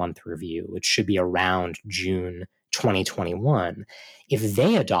 12-month review, which should be around June 2021. If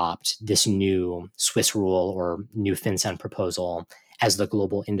they adopt this new Swiss rule or new FinCEN proposal as the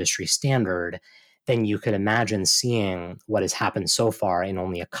global industry standard, then you could imagine seeing what has happened so far in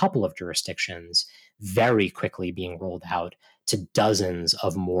only a couple of jurisdictions very quickly being rolled out to dozens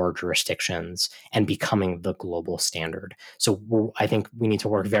of more jurisdictions and becoming the global standard. So I think we need to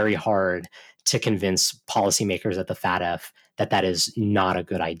work very hard to convince policymakers at the FATF that is not a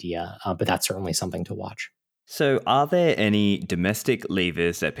good idea, but that's certainly something to watch. So are there any domestic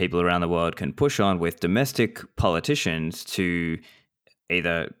levers that people around the world can push on with domestic politicians to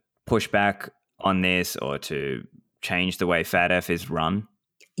either push back on this or to change the way FATF is run?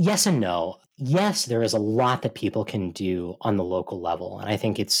 Yes and no. Yes, there is a lot that people can do on the local level. And I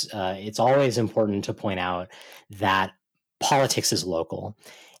think it's always important to point out that politics is local.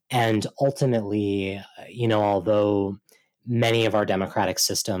 And ultimately, although many of our democratic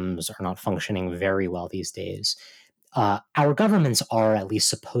systems are not functioning very well these days, our governments are at least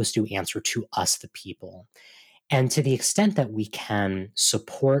supposed to answer to us, the people. And to the extent that we can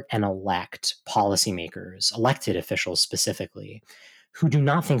support and elect policymakers, elected officials specifically, who do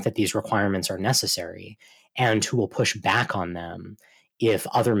not think that these requirements are necessary and who will push back on them if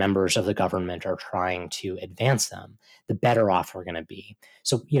other members of the government are trying to advance them, the better off we're going to be.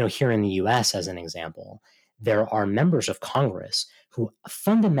 So, here in the US, as an example, there are members of Congress who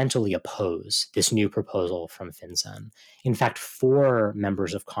fundamentally oppose this new proposal from FinCEN. In fact, 4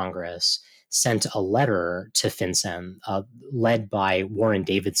 members of Congress sent a letter to FinCEN, led by Warren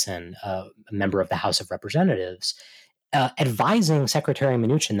Davidson, a member of the House of Representatives, advising Secretary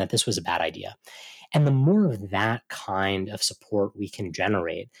Mnuchin that this was a bad idea. And the more of that kind of support we can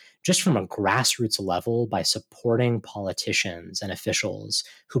generate, just from a grassroots level, by supporting politicians and officials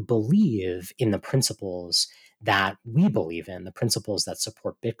who believe in the principles that we believe in, the principles that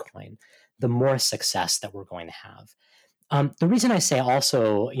support Bitcoin, the more success that we're going to have. The reason I say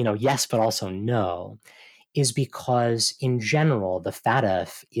also, yes, but also no, is because in general, the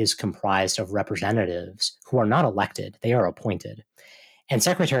FATF is comprised of representatives who are not elected, they are appointed. And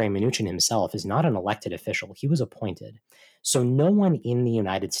Secretary Mnuchin himself is not an elected official, he was appointed. So no one in the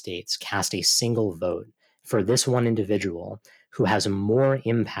United States cast a single vote for this one individual who has more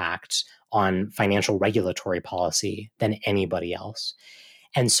impact on financial regulatory policy than anybody else.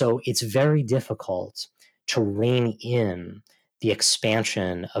 And so it's very difficult to rein in the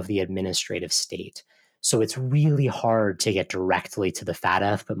expansion of the administrative state. So it's really hard to get directly to the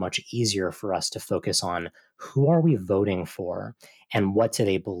FATF, but much easier for us to focus on who are we voting for and what do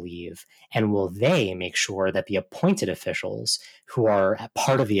they believe? And will they make sure that the appointed officials who are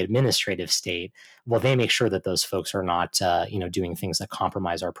part of the administrative state, will they make sure that those folks are not doing things that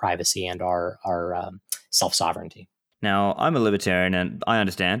compromise our privacy and our self-sovereignty? Now, I'm a libertarian, and I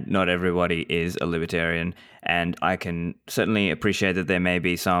understand not everybody is a libertarian, and I can certainly appreciate that there may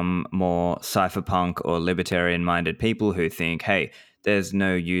be some more cypherpunk or libertarian-minded people who think, hey, there's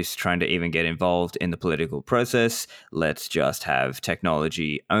no use trying to even get involved in the political process. Let's just have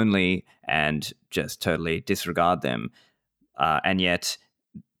technology only and just totally disregard them. And yet,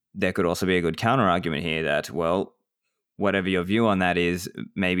 there could also be a good counter-argument here that, well, whatever your view on that is,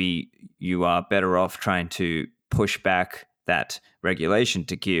 maybe you are better off trying to push back that regulation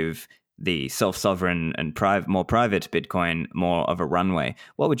to give the self-sovereign and more private Bitcoin more of a runway.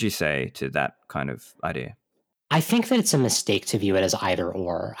 What would you say to that kind of idea? I think that it's a mistake to view it as either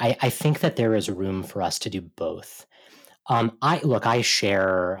or. I think that there is room for us to do both. I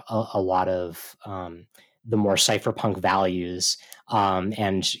share a lot of the more cypherpunk values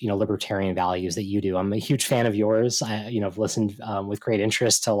and libertarian values that you do. I'm a huge fan of yours. I've listened with great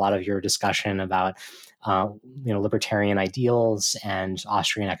interest to a lot of your discussion about libertarian ideals and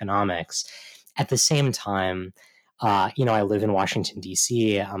Austrian economics. At the same time, I live in Washington,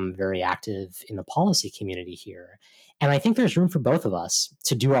 D.C. I'm very active in the policy community here. And I think there's room for both of us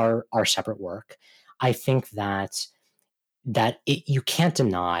to do our separate work. I think that you can't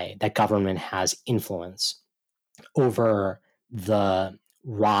deny that government has influence over the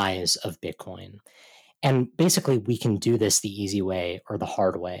rise of Bitcoin. And basically, we can do this the easy way or the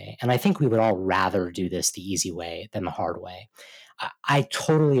hard way. And I think we would all rather do this the easy way than the hard way. I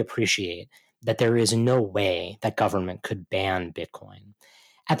totally appreciate that there is no way that government could ban Bitcoin.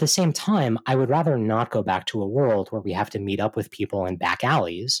 At the same time, I would rather not go back to a world where we have to meet up with people in back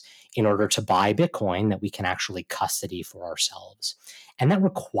alleys in order to buy Bitcoin that we can actually custody for ourselves. And that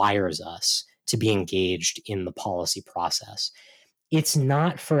requires us to be engaged in the policy process. It's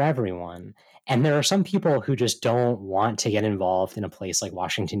not for everyone. And there are some people who just don't want to get involved in a place like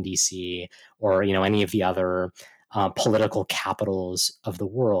Washington, D.C., or any of the other political capitals of the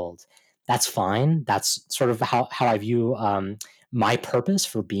world. That's fine. That's sort of how I view my purpose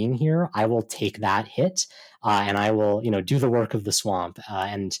for being here. I will take that hit and I will do the work of the swamp.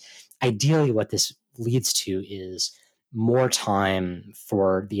 And ideally, what this leads to is more time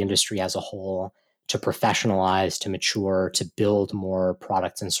for the industry as a whole to professionalize, to mature, to build more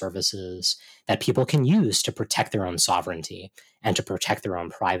products and services that people can use to protect their own sovereignty and to protect their own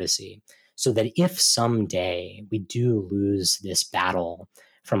privacy. So that if someday we do lose this battle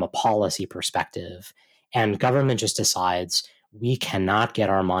from a policy perspective and government just decides we cannot get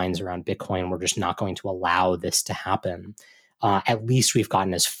our minds around Bitcoin, we're just not going to allow this to happen, at least we've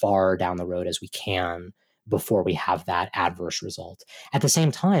gotten as far down the road as we can before we have that adverse result. At the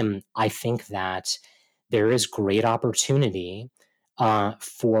same time, I think that there is great opportunity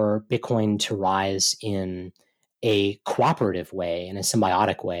for Bitcoin to rise in a cooperative way, in a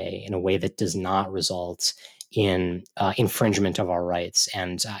symbiotic way, in a way that does not result in infringement of our rights.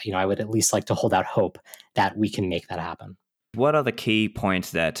 And I would at least like to hold out hope that we can make that happen. What are the key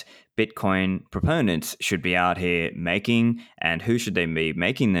points that Bitcoin proponents should be out here making, and who should they be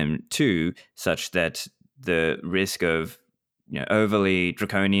making them to, such that the risk of overly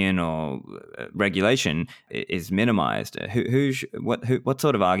draconian or regulation is minimized? What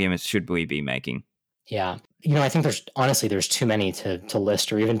sort of arguments should we be making? Yeah. I think there's too many to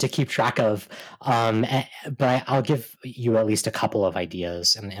list or even to keep track of. But I'll give you at least a couple of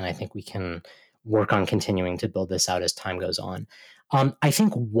ideas, and I think we can work on continuing to build this out as time goes on. I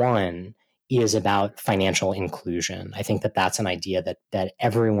think one is about financial inclusion. I think that that's an idea that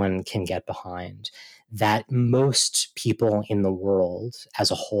everyone can get behind, that most people in the world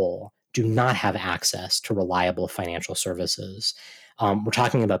as a whole do not have access to reliable financial services. We're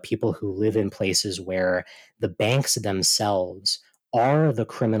talking about people who live in places where the banks themselves are the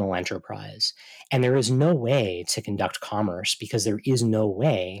criminal enterprise. And there is no way to conduct commerce because there is no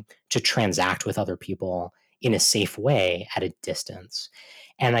way to transact with other people in a safe way at a distance.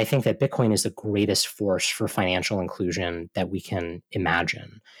 And I think that Bitcoin is the greatest force for financial inclusion that we can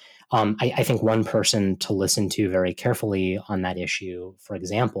imagine. I think one person to listen to very carefully on that issue, for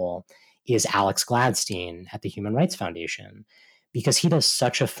example, is Alex Gladstein at the Human Rights Foundation, because he does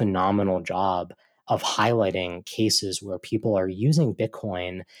such a phenomenal job of highlighting cases where people are using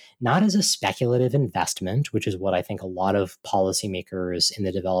Bitcoin not as a speculative investment, which is what I think a lot of policymakers in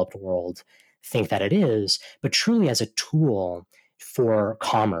the developed world think that it is, but truly as a tool for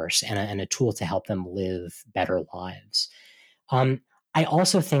commerce and a tool to help them live better lives. I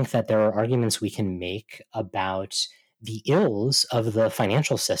also think that there are arguments we can make about the ills of the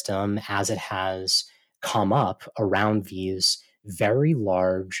financial system as it has come up around these very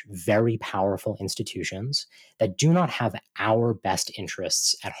large, very powerful institutions that do not have our best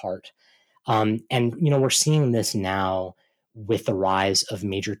interests at heart. And we're seeing this now with the rise of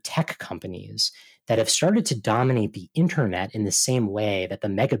major tech companies that have started to dominate the internet in the same way that the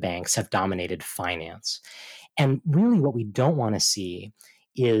mega banks have dominated finance. And really, what we don't want to see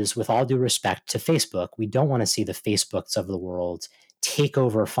is, with all due respect to Facebook, we don't want to see the Facebooks of the world take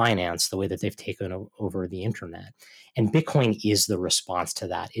over finance the way that they've taken over the internet. And Bitcoin is the response to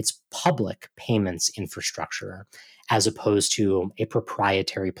that. It's public payments infrastructure as opposed to a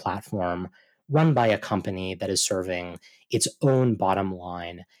proprietary platform run by a company that is serving its own bottom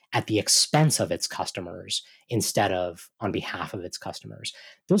line at the expense of its customers instead of on behalf of its customers.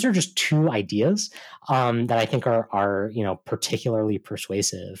 Those are just two ideas that I think are particularly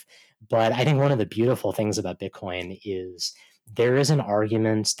persuasive. But I think one of the beautiful things about Bitcoin is there is an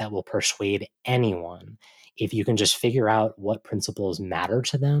argument that will persuade anyone if you can just figure out what principles matter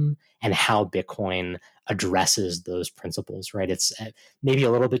to them and how Bitcoin addresses those principles, right? It's maybe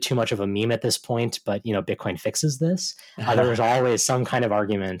a little bit too much of a meme at this point, but Bitcoin fixes this. There's always some kind of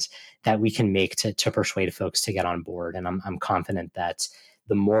argument that we can make to persuade folks to get on board. And I'm confident that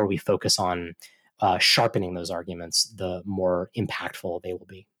the more we focus on sharpening those arguments, the more impactful they will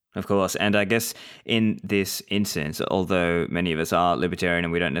be. Of course. And I guess in this instance, although many of us are libertarian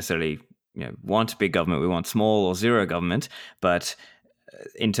and we don't necessarily want big government, we want small or zero government, but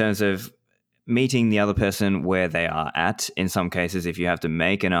in terms of meeting the other person where they are at, in some cases, if you have to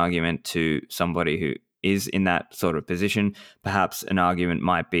make an argument to somebody who is in that sort of position, perhaps an argument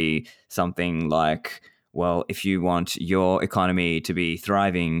might be something like, well, if you want your economy to be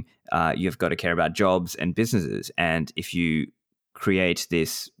thriving, you've got to care about jobs and businesses. And if you create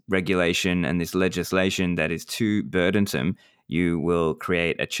this regulation and this legislation that is too burdensome, you will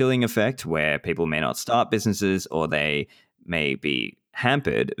create a chilling effect where people may not start businesses or they may be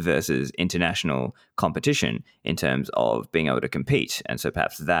hampered versus international competition in terms of being able to compete. And so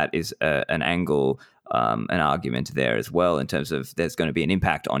perhaps that is an angle, an argument there as well, in terms of there's going to be an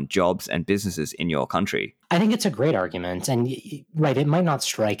impact on jobs and businesses in your country. I think it's a great argument. And right, it might not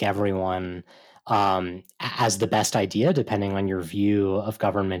strike everyone as the best idea, depending on your view of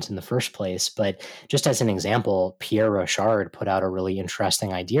government in the first place. But just as an example, Pierre Rochard put out a really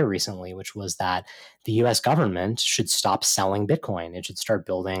interesting idea recently, which was that the US government should stop selling Bitcoin. It should start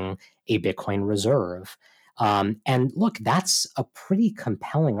building a Bitcoin reserve. And look, that's a pretty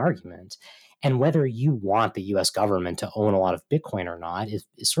compelling argument. And whether you want the US government to own a lot of Bitcoin or not is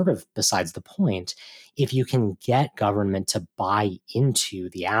sort of besides the point. If you can get government to buy into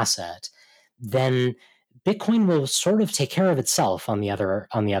the asset, then Bitcoin will sort of take care of itself on the other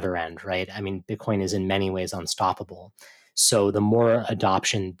end, right? I mean, Bitcoin is in many ways unstoppable. So the more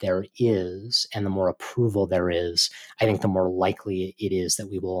adoption there is and the more approval there is, I think the more likely it is that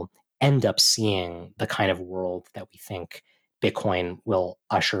we will end up seeing the kind of world that we think Bitcoin will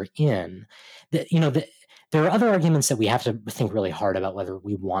usher in. There are other arguments that we have to think really hard about whether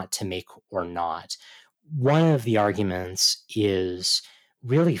we want to make or not. One of the arguments is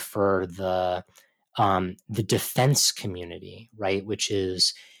really for the defense community, right? Which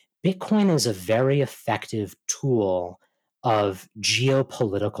is Bitcoin is a very effective tool of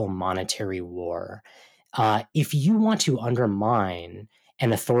geopolitical monetary war. If you want to undermine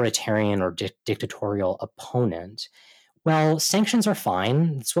an authoritarian or dictatorial opponent, well, sanctions are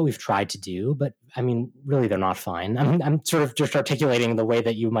fine. It's what we've tried to do, but I mean, really, they're not fine. I'm sort of just articulating the way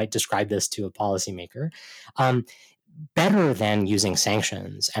that you might describe this to a policymaker. Um, Better than using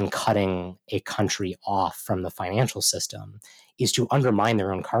sanctions and cutting a country off from the financial system is to undermine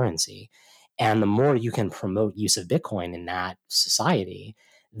their own currency. And the more you can promote use of Bitcoin in that society,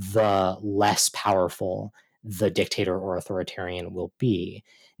 the less powerful the dictator or authoritarian will be.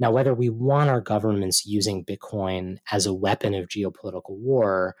 Now, whether we want our governments using Bitcoin as a weapon of geopolitical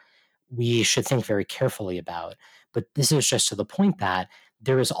war, we should think very carefully about. But this is just to the point that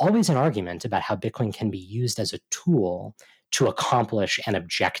there is always an argument about how Bitcoin can be used as a tool to accomplish an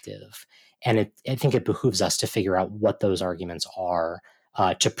objective. And I think it behooves us to figure out what those arguments are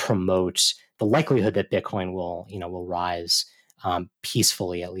to promote the likelihood that Bitcoin will rise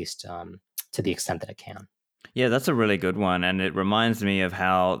peacefully, at least to the extent that it can. Yeah, that's a really good one. And it reminds me of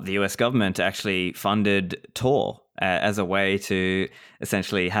how the US government actually funded Tor as a way to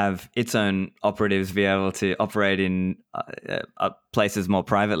essentially have its own operatives be able to operate in places more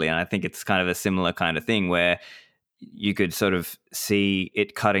privately. And I think it's kind of a similar kind of thing where you could sort of see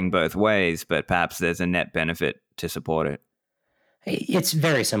it cutting both ways, but perhaps there's a net benefit to support it. It's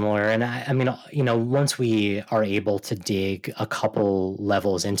very similar. And I mean, once we are able to dig a couple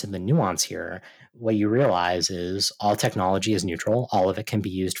levels into the nuance here, what you realize is all technology is neutral. All of it can be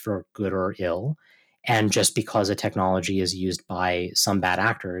used for good or ill. And just because a technology is used by some bad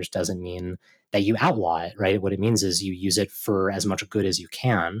actors doesn't mean that you outlaw it, right? What it means is you use it for as much good as you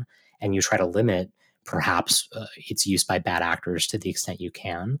can, and you try to limit perhaps its use by bad actors to the extent you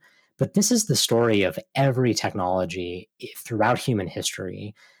can. But this is the story of every technology throughout human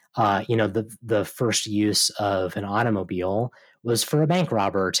history. The first use of an automobile was for a bank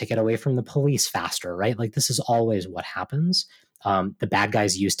robber to get away from the police faster, right? Like this is always what happens. The bad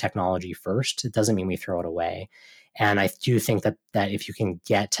guys use technology first. It doesn't mean we throw it away. And I do think that if you can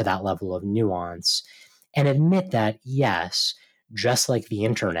get to that level of nuance and admit that, yes, just like the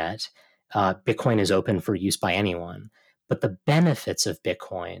internet, Bitcoin is open for use by anyone. But the benefits of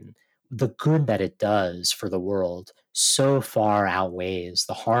Bitcoin, the good that it does for the world, so far outweighs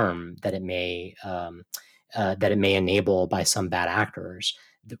the harm that it may enable by some bad actors.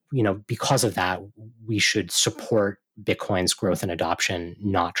 Because of that, we should support Bitcoin's growth and adoption,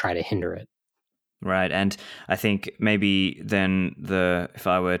 not try to hinder it. Right. And I think maybe then if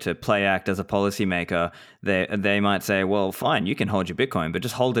I were to play act as a policymaker, they might say, well, fine, you can hold your Bitcoin, but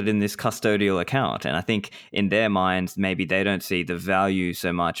just hold it in this custodial account. And I think in their minds, maybe they don't see the value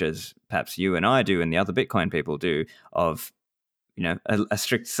so much as perhaps you and I do and the other Bitcoin people do of, a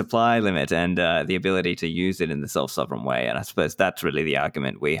strict supply limit and the ability to use it in the self-sovereign way. And I suppose that's really the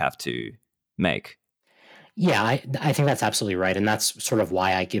argument we have to make. Yeah, I think that's absolutely right. And that's sort of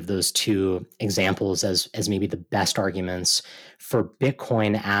why I give those two examples as maybe the best arguments for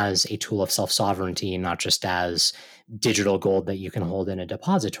Bitcoin as a tool of self-sovereignty, not just as digital gold that you can hold in a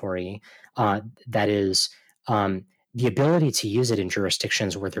depository. That is the ability to use it in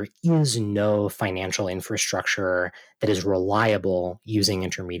jurisdictions where there is no financial infrastructure that is reliable using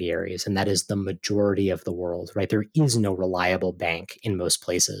intermediaries. And that is the majority of the world, right? There is no reliable bank in most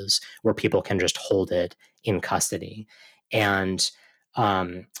places where people can just hold it in custody. And,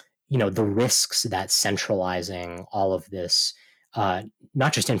 the risks that centralizing all of this,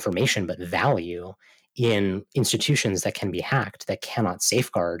 not just information, but value in institutions that can be hacked, that cannot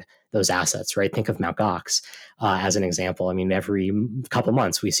safeguard those assets, right? Think of Mt. Gox as an example. I mean, every couple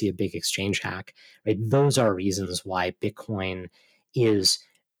months we see a big exchange hack, right? Those are reasons why Bitcoin is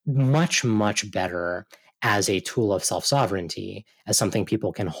much, much better as a tool of self-sovereignty, as something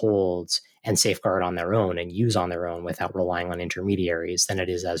people can hold and safeguard on their own and use on their own without relying on intermediaries than it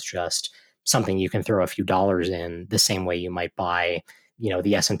is as just something you can throw a few dollars in the same way you might buy,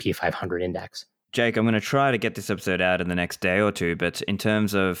 the S&P 500 index. Jake, I'm going to try to get this episode out in the next day or two, but in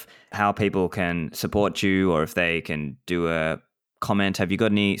terms of how people can support you or if they can do a comment, have you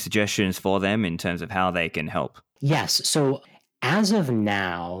got any suggestions for them in terms of how they can help? Yes. So as of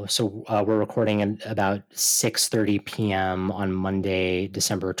now, we're recording at about 6:30 p.m. on Monday,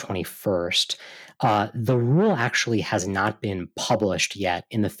 December 21st. The rule actually has not been published yet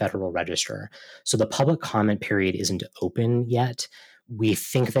in the Federal Register. So the public comment period isn't open yet. We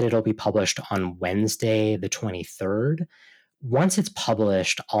think that it'll be published on Wednesday, the 23rd. Once it's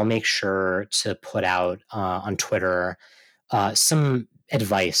published, I'll make sure to put out on Twitter some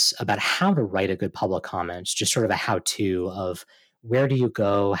advice about how to write a good public comment, just sort of a how-to of where do you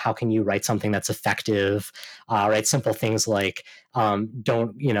go? How can you write something that's effective? Write simple things like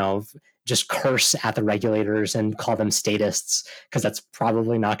don't, just curse at the regulators and call them statists, because that's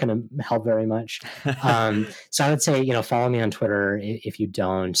probably not going to help very much. So I would say, follow me on Twitter if you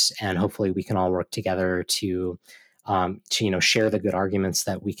don't, and hopefully we can all work together to share the good arguments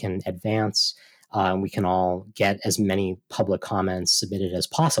that we can advance. We can all get as many public comments submitted as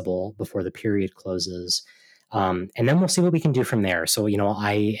possible before the period closes. And then we'll see what we can do from there. So,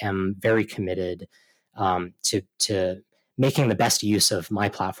 I am very committed to making the best use of my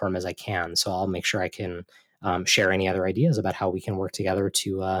platform as I can. So I'll make sure I can share any other ideas about how we can work together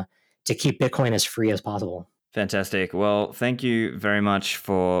to keep Bitcoin as free as possible. Fantastic. Well, thank you very much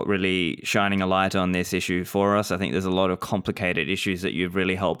for really shining a light on this issue for us. I think there's a lot of complicated issues that you've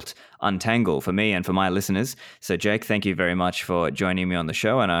really helped untangle for me and for my listeners. So, Jake, thank you very much for joining me on the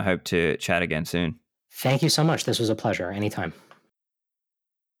show, and I hope to chat again soon. Thank you so much. This was a pleasure. Anytime.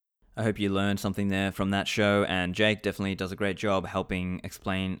 I hope you learned something there from that show, and Jake definitely does a great job helping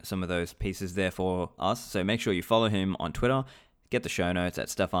explain some of those pieces there for us. So make sure you follow him on Twitter. Get the show notes at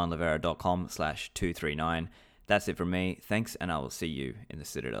stefanlivera.com/239. That's it from me. Thanks, and I will see you in the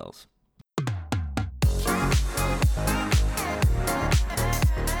Citadels.